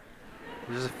bear?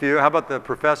 Just a few. How about the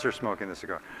professor smoking the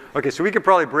cigar? Okay, so we could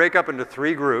probably break up into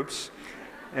 3 groups,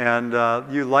 and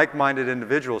you like-minded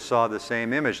individuals saw the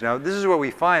same image. Now, this is what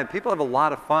we find. People have a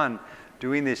lot of fun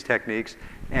doing these techniques,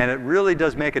 and it really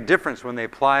does make a difference when they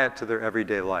apply it to their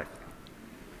everyday life.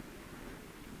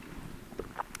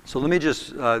 So let me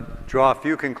just draw a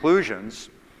few conclusions.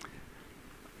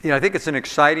 I think it's an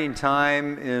exciting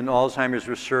time in Alzheimer's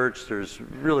research. There's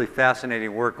really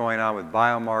fascinating work going on with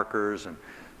biomarkers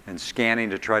and scanning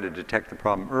to try to detect the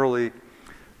problem early.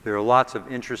 There are lots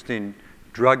of interesting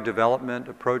drug development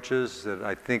approaches that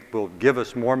I think will give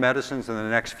us more medicines in the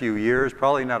next few years.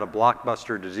 Probably not a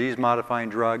blockbuster disease-modifying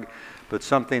drug, but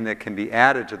something that can be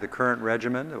added to the current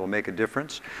regimen that will make a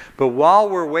difference. But while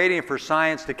we're waiting for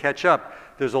science to catch up,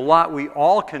 there's a lot we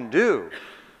all can do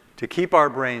to keep our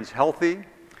brains healthy,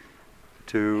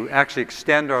 to actually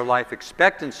extend our life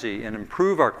expectancy and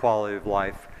improve our quality of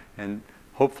life, and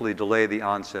hopefully delay the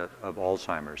onset of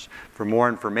Alzheimer's. For more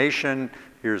information,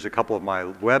 here's a couple of my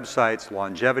websites,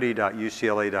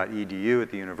 longevity.ucla.edu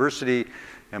at the university,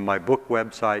 and my book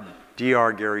website,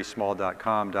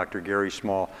 drgarysmall.com,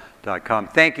 drgarysmall.com.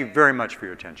 Thank you very much for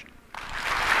your attention.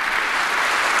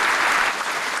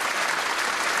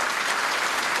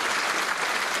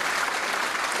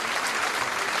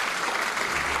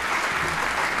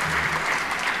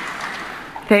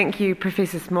 Thank you,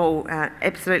 Professor Small.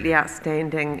 Absolutely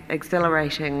outstanding,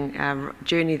 exhilarating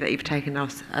journey that you've taken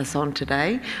us on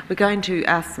today. We're going to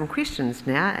ask some questions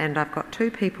now, and I've got 2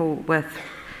 people with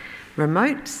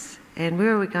remotes. And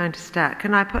where are we going to start?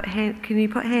 Can you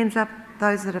put hands up,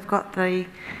 those that have got the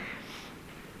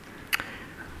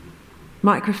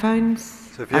microphones?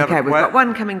 So if you have we've got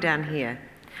one coming down here.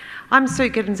 I'm Sue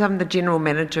Giddens. I'm the General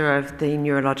Manager of the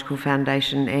Neurological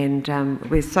Foundation, and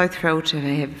we're so thrilled to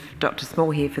have Dr.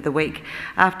 Small here for the week.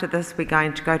 After this, we're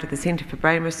going to go to the Centre for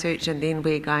Brain Research, and then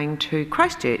we're going to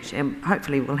Christchurch, and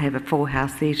hopefully we'll have a full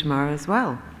house there tomorrow as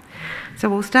well. So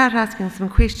we'll start asking some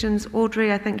questions.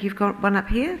 Audrey, I think you've got one up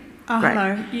here.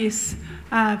 Hello, yes.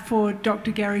 For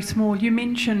Dr. Gary Small, you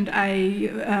mentioned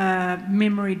a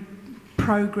memory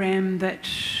program that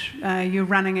you're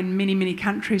running in many, many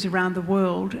countries around the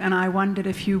world, and I wondered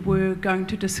if you were going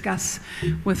to discuss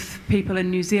with people in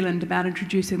New Zealand about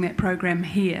introducing that program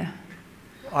here.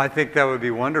 I think that would be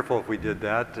wonderful if we did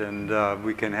that, and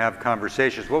we can have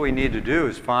conversations. What we need to do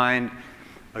is find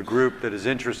a group that is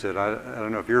interested. I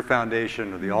don't know if your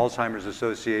foundation or the Alzheimer's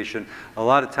Association, a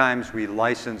lot of times we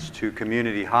license to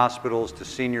community hospitals, to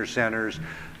senior centers,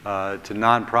 to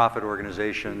nonprofit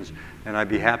organizations, and I'd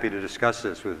be happy to discuss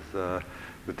this with the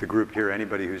group here,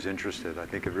 anybody who's interested. I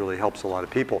think it really helps a lot of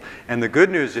people. And the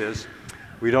good news is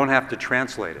we don't have to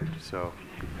translate it. So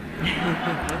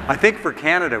I think for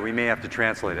Canada we may have to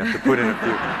translate it, have to put in a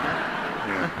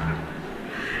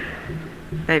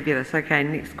few. Fabulous. Okay,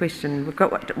 next question. We've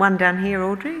got one down here,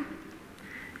 Audrey.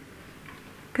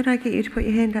 Could I get you to put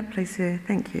your hand up, please, sir?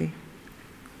 Thank you.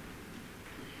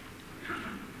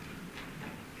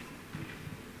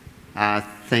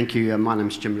 Thank you. My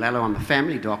name's Jim Lallo. I'm a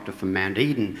family doctor from Mount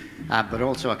Eden, but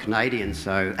also a Canadian,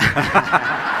 so...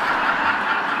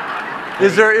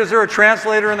 Is there a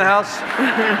translator in the house?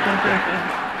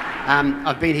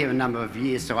 I've been here a number of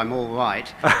years, so I'm all right.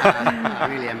 I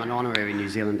really am an honorary New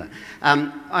Zealander.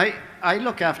 I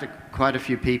look after quite a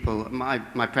few people.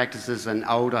 My practice is an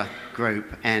older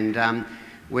group, and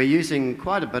we're using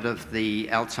quite a bit of the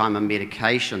Alzheimer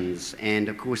medications, and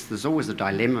of course there's always a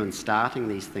dilemma in starting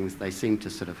these things. They seem to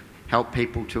sort of help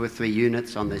people 2 or 3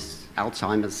 units on this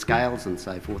Alzheimer's scales and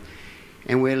so forth.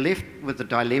 And we're left with the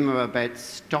dilemma about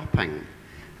stopping.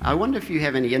 I wonder if you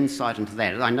have any insight into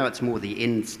that. I know it's more the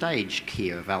end stage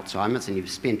care of Alzheimer's, and you've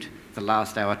spent the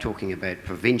last hour talking about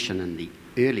prevention in the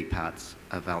early parts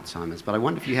of Alzheimer's, but I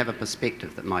wonder if you have a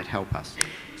perspective that might help us.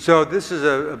 So this is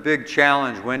a big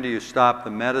challenge. When do you stop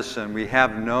the medicine? We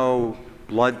have no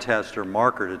blood test or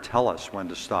marker to tell us when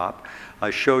to stop. I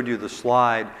showed you the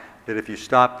slide that if you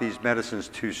stop these medicines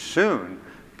too soon,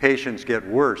 patients get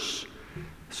worse.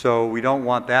 So we don't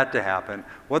want that to happen.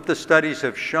 What the studies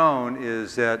have shown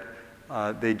is that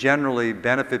they generally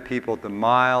benefit people at the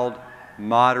mild,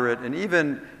 moderate, and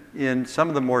even in some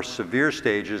of the more severe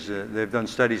stages. They've done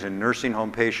studies in nursing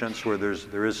home patients where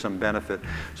there is some benefit.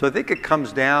 So I think it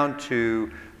comes down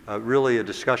to really a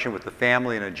discussion with the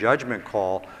family and a judgment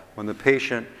call. When the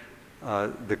patient,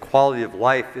 the quality of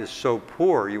life is so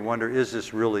poor, you wonder, is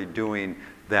this really doing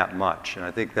that much? And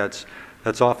I think that's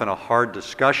often a hard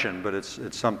discussion, but it's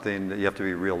something that you have to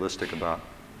be realistic about.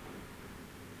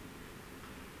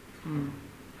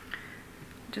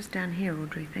 Just down here,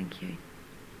 Audrey, thank you.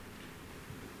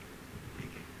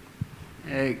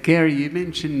 Gary, you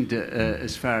mentioned,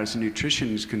 as far as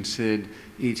nutrition is concerned,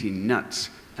 eating nuts.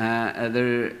 Are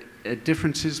there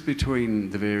differences between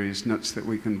the various nuts that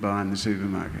we can buy in the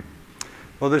supermarket?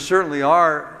 Well, there certainly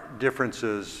are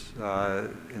differences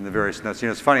in the various nuts. You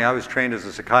know, it's funny, I was trained as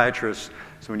a psychiatrist,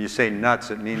 so when you say nuts,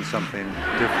 it means something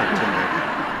different to me.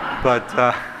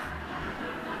 But,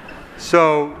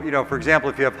 so, you know, for example,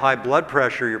 if you have high blood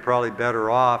pressure, you're probably better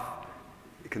off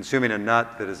consuming a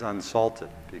nut that is unsalted,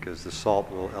 because the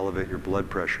salt will elevate your blood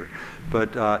pressure.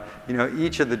 But, you know,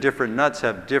 each of the different nuts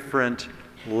have different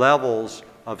levels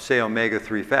of, say,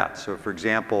 omega-3 fats. So, for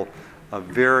example, a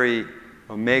very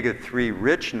omega-3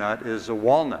 rich nut is a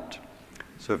walnut.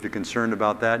 So if you're concerned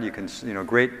about that, you can, you know,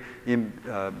 great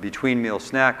between meal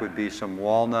snack would be some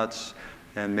walnuts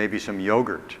and maybe some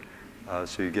yogurt.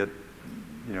 So you get,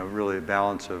 you know, really a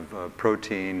balance of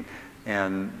protein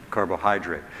and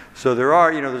carbohydrate. So there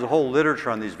are, you know, there's a whole literature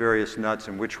on these various nuts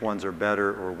and which ones are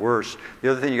better or worse.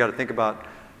 The other thing you got to think about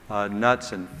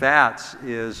nuts and fats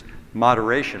is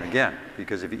moderation, again,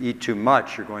 because if you eat too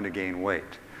much, you're going to gain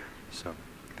weight. So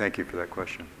thank you for that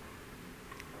question.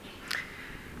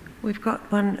 We've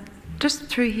got one just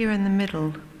through here in the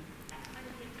middle.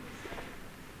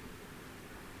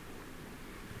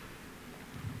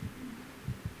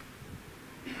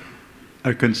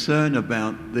 A concern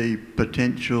about the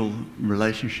potential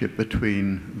relationship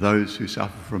between those who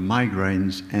suffer from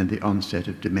migraines and the onset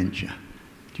of dementia.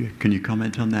 Can you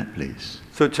comment on that, please?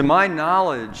 So to my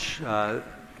knowledge,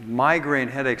 migraine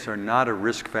headaches are not a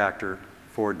risk factor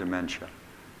for dementia.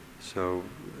 So,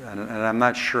 and I'm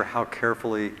not sure how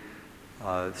carefully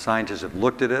scientists have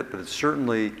looked at it, but it's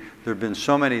certainly, there have been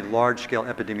so many large-scale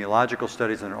epidemiological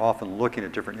studies and are often looking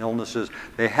at different illnesses.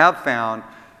 They have found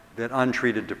that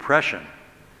untreated depression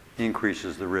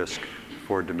increases the risk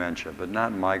for dementia, but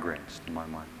not migraines, to my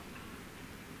mind.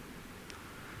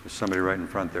 There's somebody right in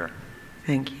front there.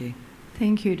 Thank you.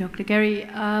 Thank you, Dr. Gary.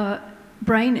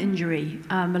 Brain injury.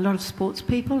 A lot of sports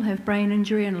people have brain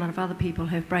injury and a lot of other people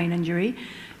have brain injury.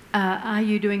 Are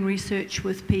you doing research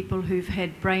with people who've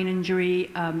had brain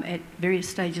injury at various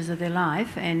stages of their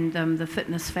life and the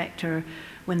fitness factor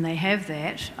when they have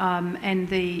that, and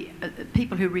the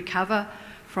people who recover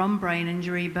from brain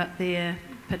injury but their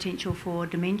potential for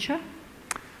dementia?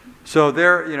 So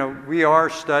there, you know, we are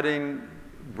studying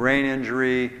brain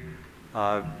injury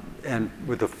and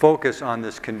with a focus on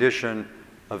this condition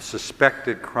of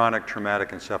suspected chronic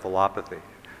traumatic encephalopathy.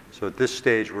 So at this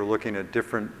stage, we're looking at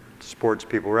different sports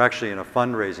people. We're actually in a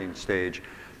fundraising stage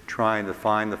trying to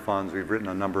find the funds. We've written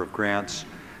a number of grants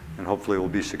and hopefully we'll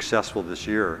be successful this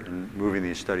year in moving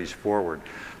these studies forward.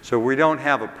 So we don't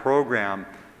have a program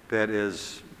that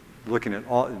is looking at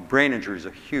all. Brain injury is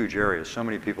a huge area. So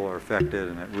many people are affected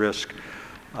and at risk.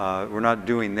 We're not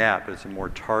doing that, but it's a more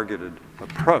targeted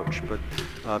approach.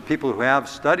 But people who have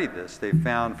studied this, they've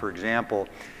found, for example,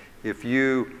 if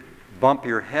you bump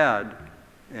your head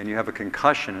and you have a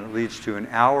concussion and it leads to an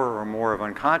hour or more of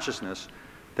unconsciousness,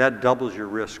 that doubles your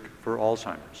risk for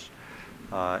Alzheimer's.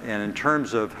 And in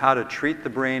terms of how to treat the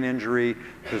brain injury,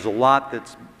 there's a lot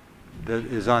that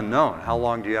is unknown. How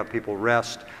long do you have people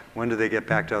rest? When do they get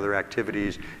back to other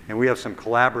activities? And we have some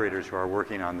collaborators who are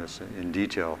working on this in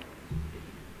detail.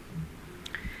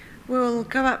 We'll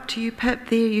go up to you, Pip.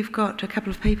 There you've got a couple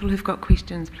of people who've got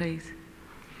questions, please.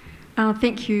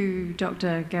 Thank you,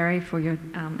 Dr. Gary, for your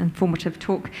informative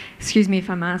talk. Excuse me if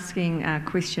I'm asking a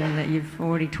question that you've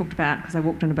already talked about because I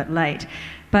walked in a bit late.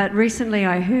 But recently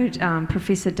I heard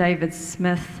Professor David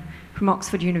Smith from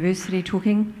Oxford University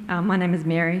talking. My name is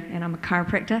Mary and I'm a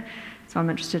chiropractor, so I'm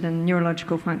interested in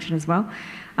neurological function as well.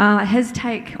 His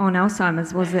take on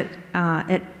Alzheimer's was that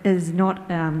it's not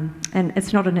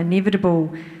an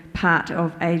inevitable part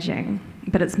of ageing,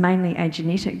 but it's mainly a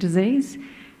genetic disease,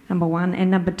 number one. And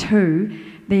number two,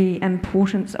 the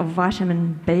importance of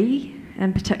vitamin B,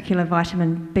 in particular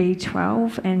vitamin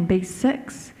B12 and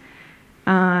B6.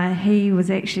 He was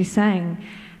actually saying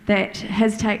that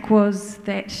his take was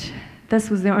that this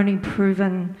was the only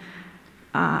proven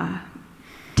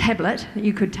tablet that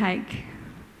you could take,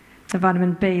 the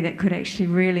vitamin B, that could actually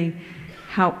really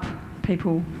help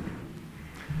people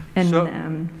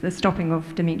in the stopping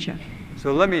of dementia.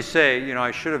 So let me say, you know,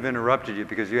 I should have interrupted you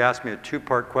because you asked me a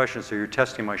two-part question, so you're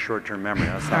testing my short-term memory.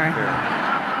 That's not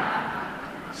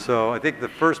fair. So I think the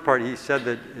first part, he said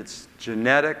that it's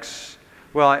genetics.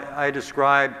 Well, I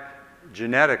describe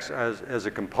genetics as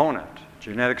a component.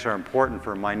 Genetics are important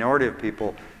for a minority of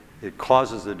people. It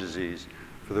causes the disease.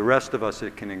 For the rest of us,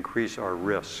 it can increase our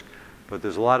risk. But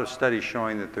there's a lot of studies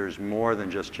showing that there's more than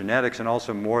just genetics and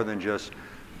also more than just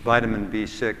vitamin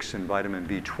B6 and vitamin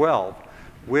B12.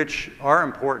 which are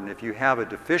important. If you have a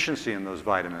deficiency in those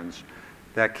vitamins,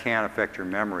 that can affect your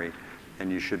memory,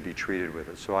 and you should be treated with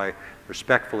it. So I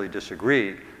respectfully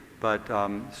disagree. But,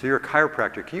 so you're a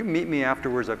chiropractor. Can you meet me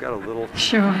afterwards? I've got a little...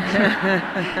 Sure.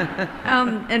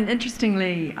 And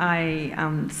interestingly,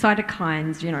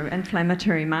 cytokines, you know,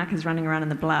 inflammatory markers running around in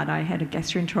the blood. I had a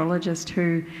gastroenterologist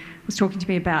who was talking to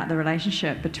me about the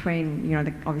relationship between, you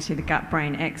know, obviously the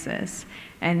gut-brain axis.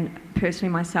 And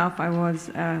personally myself, I was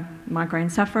a migraine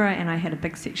sufferer, and I had a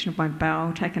big section of my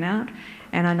bowel taken out,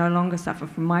 and I no longer suffer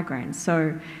from migraines.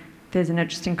 So there's an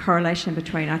interesting correlation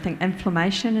between, I think,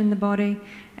 inflammation in the body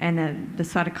and the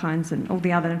cytokines and all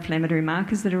the other inflammatory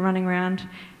markers that are running around.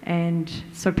 And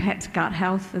so perhaps gut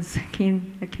health is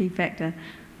again a key factor.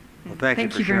 Well, thank you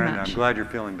for sharing that. I'm glad you're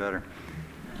feeling better.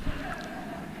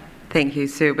 Thank you,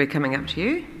 Sue. We're coming up to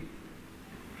you.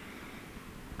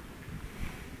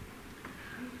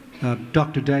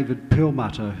 Dr. David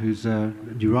Perlmutter, who's a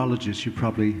neurologist, you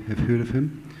probably have heard of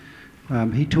him.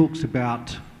 He talks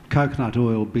about coconut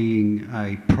oil being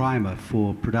a primer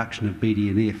for production of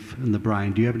BDNF in the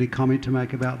brain. Do you have any comment to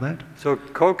make about that? So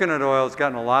coconut oil has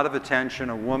gotten a lot of attention.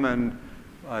 A woman,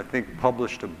 I think,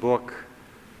 published a book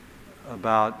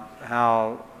about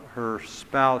how her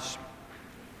spouse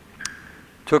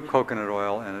took coconut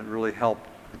oil and it really helped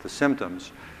with the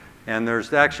symptoms. And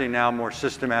there's actually now more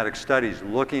systematic studies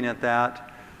looking at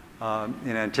that.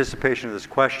 In anticipation of this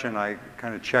question, I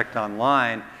kind of checked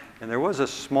online, and there was a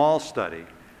small study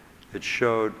that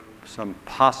showed some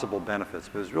possible benefits,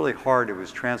 but it was really hard. It was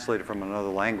translated from another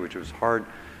language. It was hard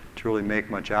to really make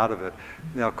much out of it.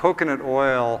 Now, coconut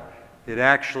oil, it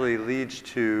actually leads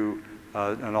to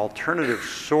an alternative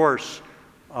source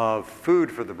of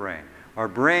food for the brain. Our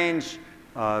brains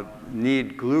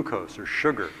need glucose or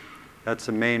sugar. That's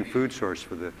the main food source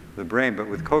for the brain. But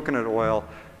with coconut oil,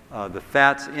 the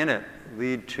fats in it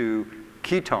lead to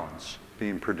ketones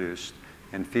being produced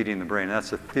and feeding the brain. That's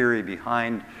the theory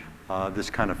behind this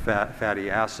kind of fatty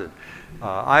acid.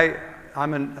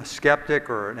 I'm a skeptic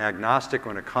or an agnostic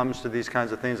when it comes to these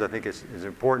kinds of things. I think it's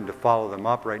important to follow them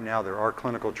up. Right now there are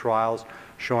clinical trials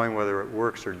showing whether it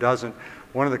works or doesn't.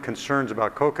 One of the concerns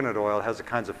about coconut oil, it has the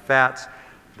kinds of fats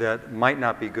that might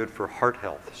not be good for heart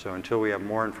health. So until we have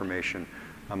more information,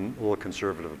 I'm a little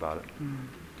conservative about it.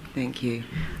 Thank you.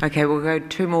 Okay, we'll go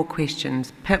 2 more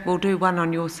questions. Pip, we'll do one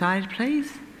on your side,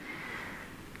 please.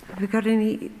 Have we got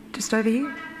any just over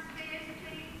here?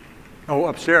 Oh,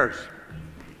 upstairs.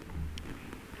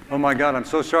 Oh my God, I'm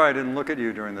so sorry I didn't look at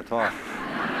you during the talk.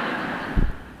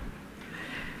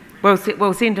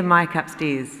 We'll send a mic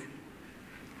upstairs.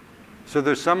 So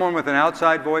there's someone with an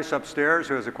outside voice upstairs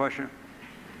who has a question?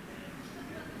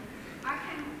 I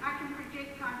can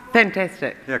project my voice.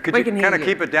 Fantastic. Yeah, could you kind of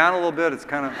keep it down a little bit? It's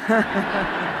kind of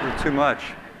a little too much.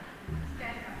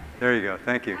 There you go.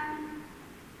 Thank you.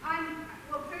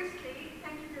 Well, firstly,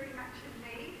 thank you very much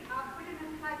indeed. I'll put in a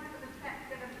plug for the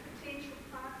fact that a potential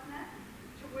partner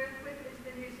to work with is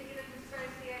the New Zealand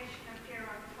Association of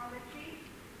Gerontology,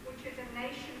 which is a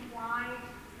nationwide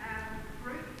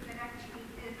group that actually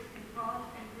is involved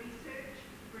in research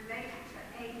related to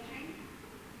aging.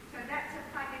 So that's a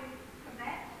plug-in for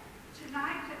that.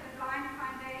 Tonight at the Blind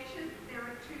Foundation, there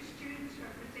are 2 students who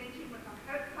are presenting with the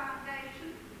Hope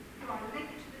Foundation, who are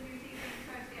linked to the New Zealand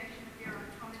Association of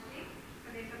Gerontology.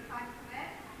 So there's a plug for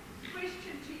that.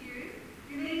 Question to you.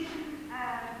 You mentioned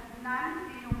a nun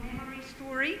in your memory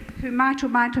story who might or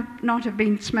might not have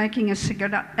been smoking a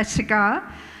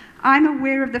cigar. I'm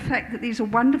aware of the fact that there's a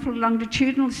wonderful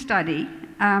longitudinal study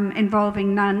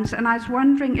involving nuns, and I was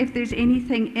wondering if there's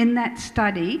anything in that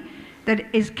study that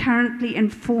is currently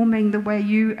informing the way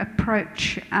you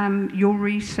approach your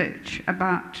research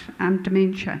about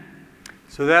dementia.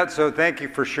 So thank you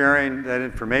for sharing that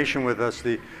information with us.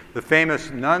 The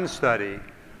famous nun study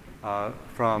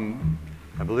from,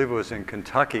 I believe it was in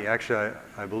Kentucky. Actually,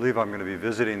 I believe I'm going to be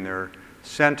visiting their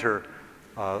center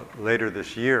later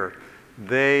this year.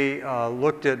 They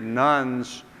looked at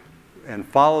nuns and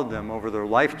followed them over their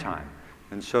lifetime.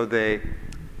 And so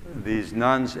these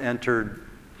nuns entered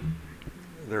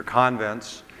their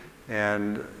convents,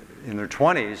 and in their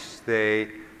 20s, they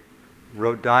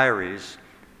wrote diaries,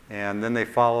 and then they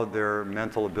followed their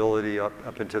mental ability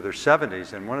up into their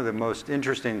 70s. And one of the most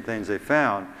interesting things they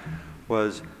found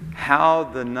was how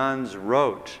the nuns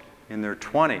wrote in their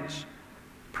 20s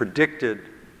predicted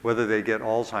whether they get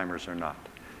Alzheimer's or not.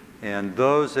 And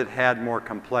those that had more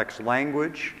complex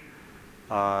language,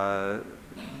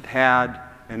 had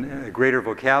a greater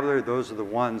vocabulary, those are the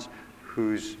ones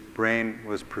whose brain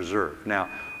was preserved. Now,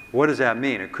 what does that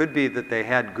mean? It could be that they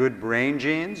had good brain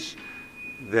genes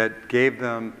that gave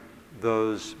them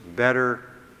those better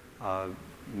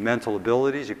mental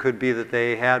abilities. It could be that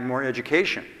they had more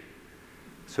education.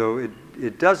 So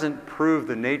it doesn't prove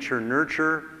the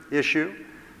nature-nurture issue,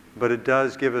 but it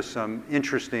does give us some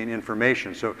interesting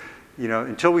information. So, you know,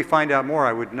 until we find out more,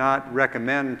 I would not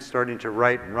recommend starting to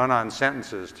write run-on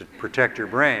sentences to protect your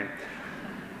brain.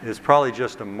 It's probably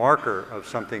just a marker of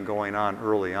something going on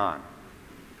early on.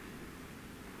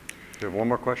 Do you have one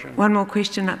more question? One more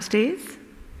question upstairs.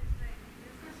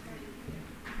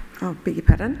 Oh, beg your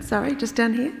pardon. Sorry, just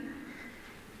down here.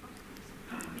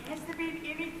 Has there been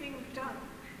anything done?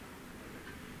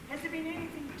 Has there been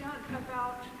anything done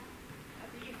about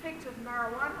the effect of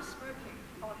marijuana smoking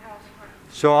on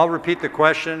Alzheimer's? So I'll repeat the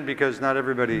question because not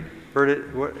everybody heard it.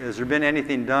 Has there been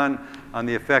anything done on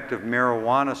the effect of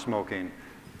marijuana smoking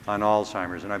on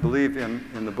Alzheimer's? And I believe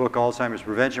in the book Alzheimer's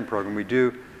Prevention Program, we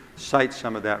do cite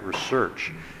some of that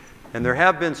research. And there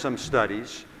have been some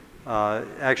studies,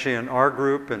 actually in our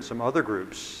group and some other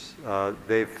groups,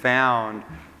 they've found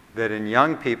that in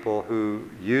young people who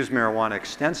use marijuana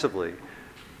extensively,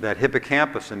 that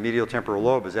hippocampus and medial temporal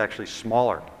lobe is actually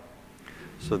smaller.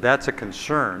 So that's a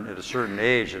concern at a certain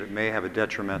age that it may have a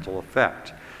detrimental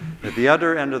effect. At the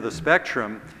other end of the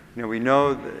spectrum, you know, we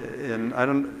know,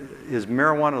 is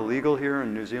marijuana legal here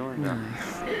in New Zealand? No.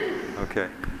 Okay.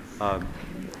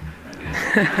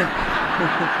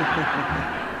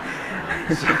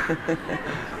 So,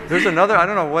 there's another, I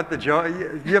don't know what the joke,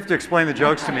 you have to explain the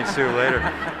jokes to me, Sue, later.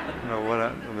 I don't know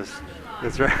what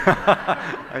that's right.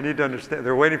 I need to understand,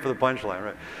 they're waiting for the punchline,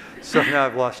 right? So now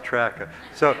I've lost track.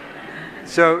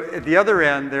 So at the other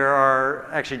end, there are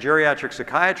actually geriatric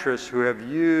psychiatrists who have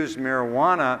used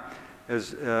marijuana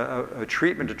as a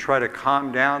treatment to try to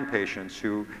calm down patients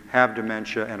who have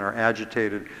dementia and are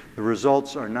agitated. The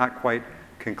results are not quite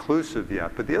conclusive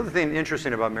yet. But the other thing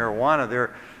interesting about marijuana,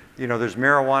 there's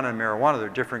marijuana and marijuana. There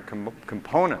are different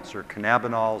components, or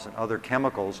cannabinoids and other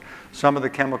chemicals. Some of the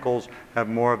chemicals have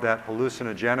more of that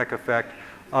hallucinogenic effect.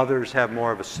 Others have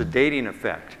more of a sedating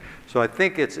effect. So I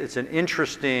think it's an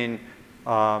interesting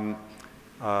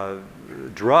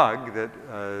drug that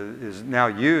is now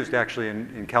used actually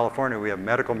in California. We have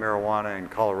medical marijuana. In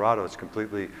Colorado, it's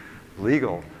completely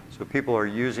legal. So people are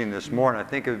using this more, and I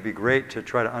think it would be great to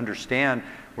try to understand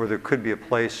where there could be a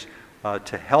place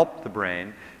to help the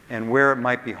brain and where it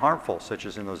might be harmful, such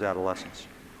as in those adolescents.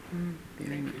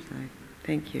 Very much so.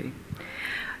 Thank you.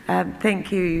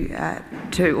 Thank you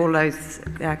to all those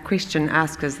question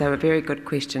askers. They were very good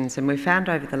questions, and we found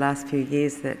over the last few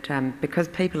years that because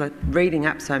people are reading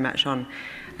up so much on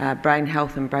brain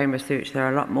health and brain research,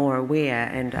 they're a lot more aware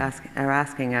and are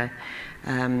asking a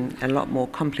lot more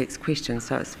complex questions,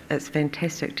 so it's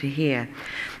fantastic to hear.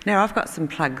 Now, I've got some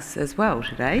plugs as well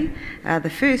today. The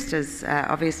first is,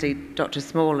 obviously, Dr.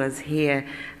 Small is here,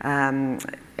 and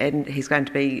he's going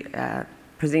to be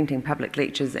presenting public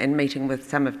lectures and meeting with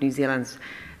some of New Zealand's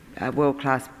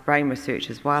world-class brain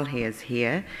researchers while he is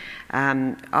here.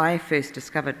 I first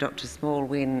discovered Dr. Small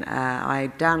when I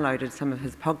downloaded some of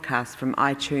his podcasts from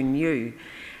iTunes U.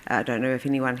 I don't know if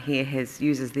anyone here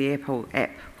uses the Apple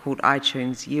app called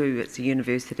iTunes U. It's a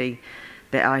university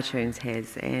that iTunes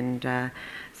has, and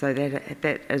so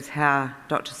that is how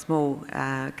Dr. Small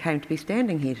came to be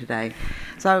standing here today.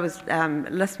 So I was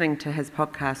listening to his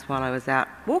podcast while I was out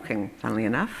walking, funnily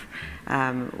enough,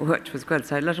 which was good.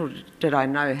 So little did I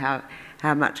know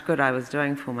how much good I was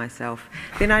doing for myself.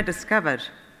 Then I discovered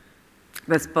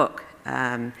this book,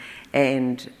 and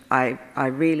I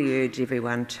really urge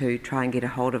everyone to try and get a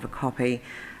hold of a copy.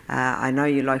 I know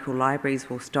your local libraries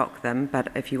will stock them, but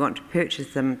if you want to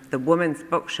purchase them, the Women's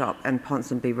Bookshop in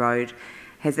Ponsonby Road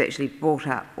has actually bought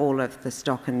up all of the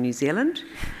stock in New Zealand.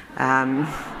 And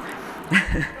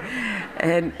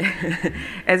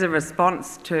as a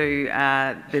response to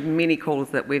the many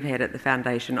calls that we've had at the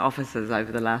Foundation offices over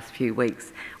the last few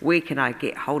weeks, where can I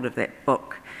get hold of that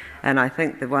book? And I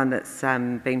think the one that's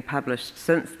been published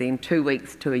since then, 2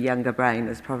 Weeks to a Younger Brain,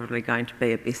 is probably going to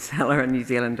be a bestseller in New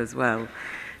Zealand as well.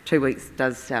 2 weeks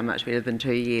does sound much better than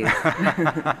 2 years.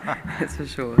 That's for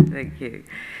sure. Thank you.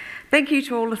 Thank you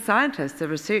to all the scientists, the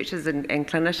researchers and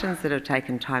clinicians that have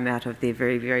taken time out of their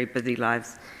very, very busy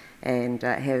lives and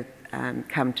have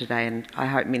come today, and I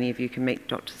hope many of you can meet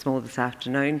Dr. Small this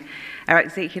afternoon. Our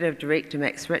Executive Director,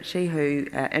 Max Ritchie, who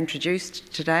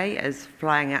introduced today, is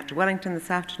flying out to Wellington this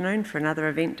afternoon for another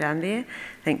event down there.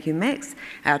 Thank you, Max.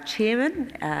 Our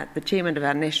Chairman, the Chairman of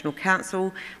our National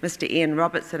Council, Mr. Ian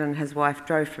Robertson, and his wife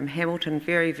drove from Hamilton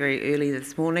very, very early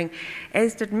this morning,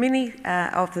 as did many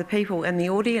of the people in the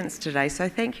audience today, so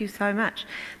thank you so much.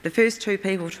 The first two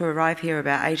people to arrive here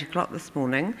about 8 o'clock this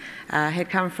morning had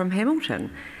come from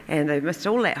Hamilton, and they missed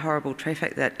all that horrible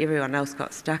traffic that everyone else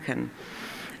got stuck in.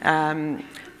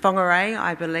 Whangarei,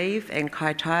 I believe, and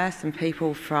Kaitaia, some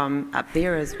people from up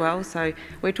there as well. So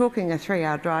we're talking a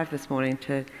 3-hour drive this morning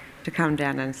to come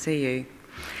down and see you.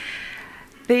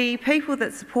 The people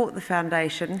that support the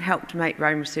foundation help to make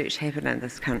brain research happen in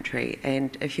this country,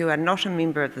 and if you are not a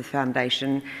member of the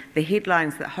foundation, the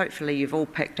headlines that hopefully you've all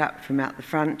picked up from out the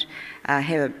front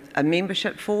have a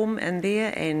membership form in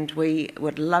there, and we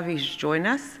would love you to join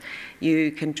us.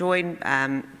 You can join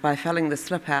by filling the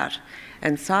slip out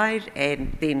inside,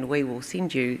 and then we will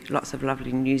send you lots of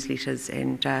lovely newsletters,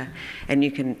 and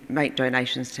you can make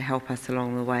donations to help us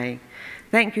along the way.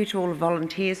 Thank you to all the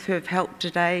volunteers who have helped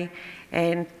today,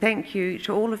 and thank you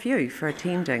to all of you for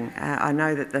attending. I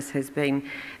know that this has been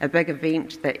a big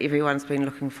event that everyone's been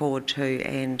looking forward to,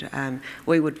 and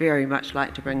we would very much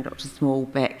like to bring Dr. Small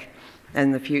back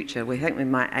in the future. We think we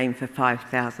might aim for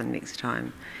 5,000 next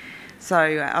time.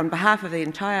 So on behalf of the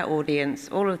entire audience,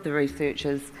 all of the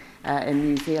researchers in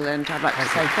New Zealand, I'd like to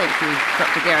say thank you,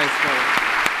 Dr. Gary Small.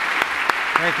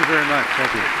 Thank you very much.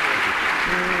 Thank you.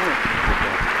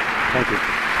 Thank you.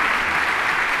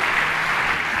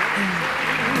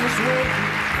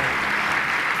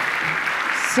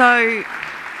 So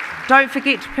don't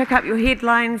forget to pick up your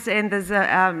headlines, and there's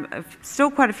still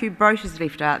quite a few brochures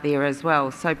left out there as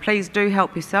well. So please do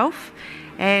help yourself,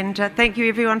 and thank you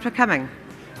everyone for coming.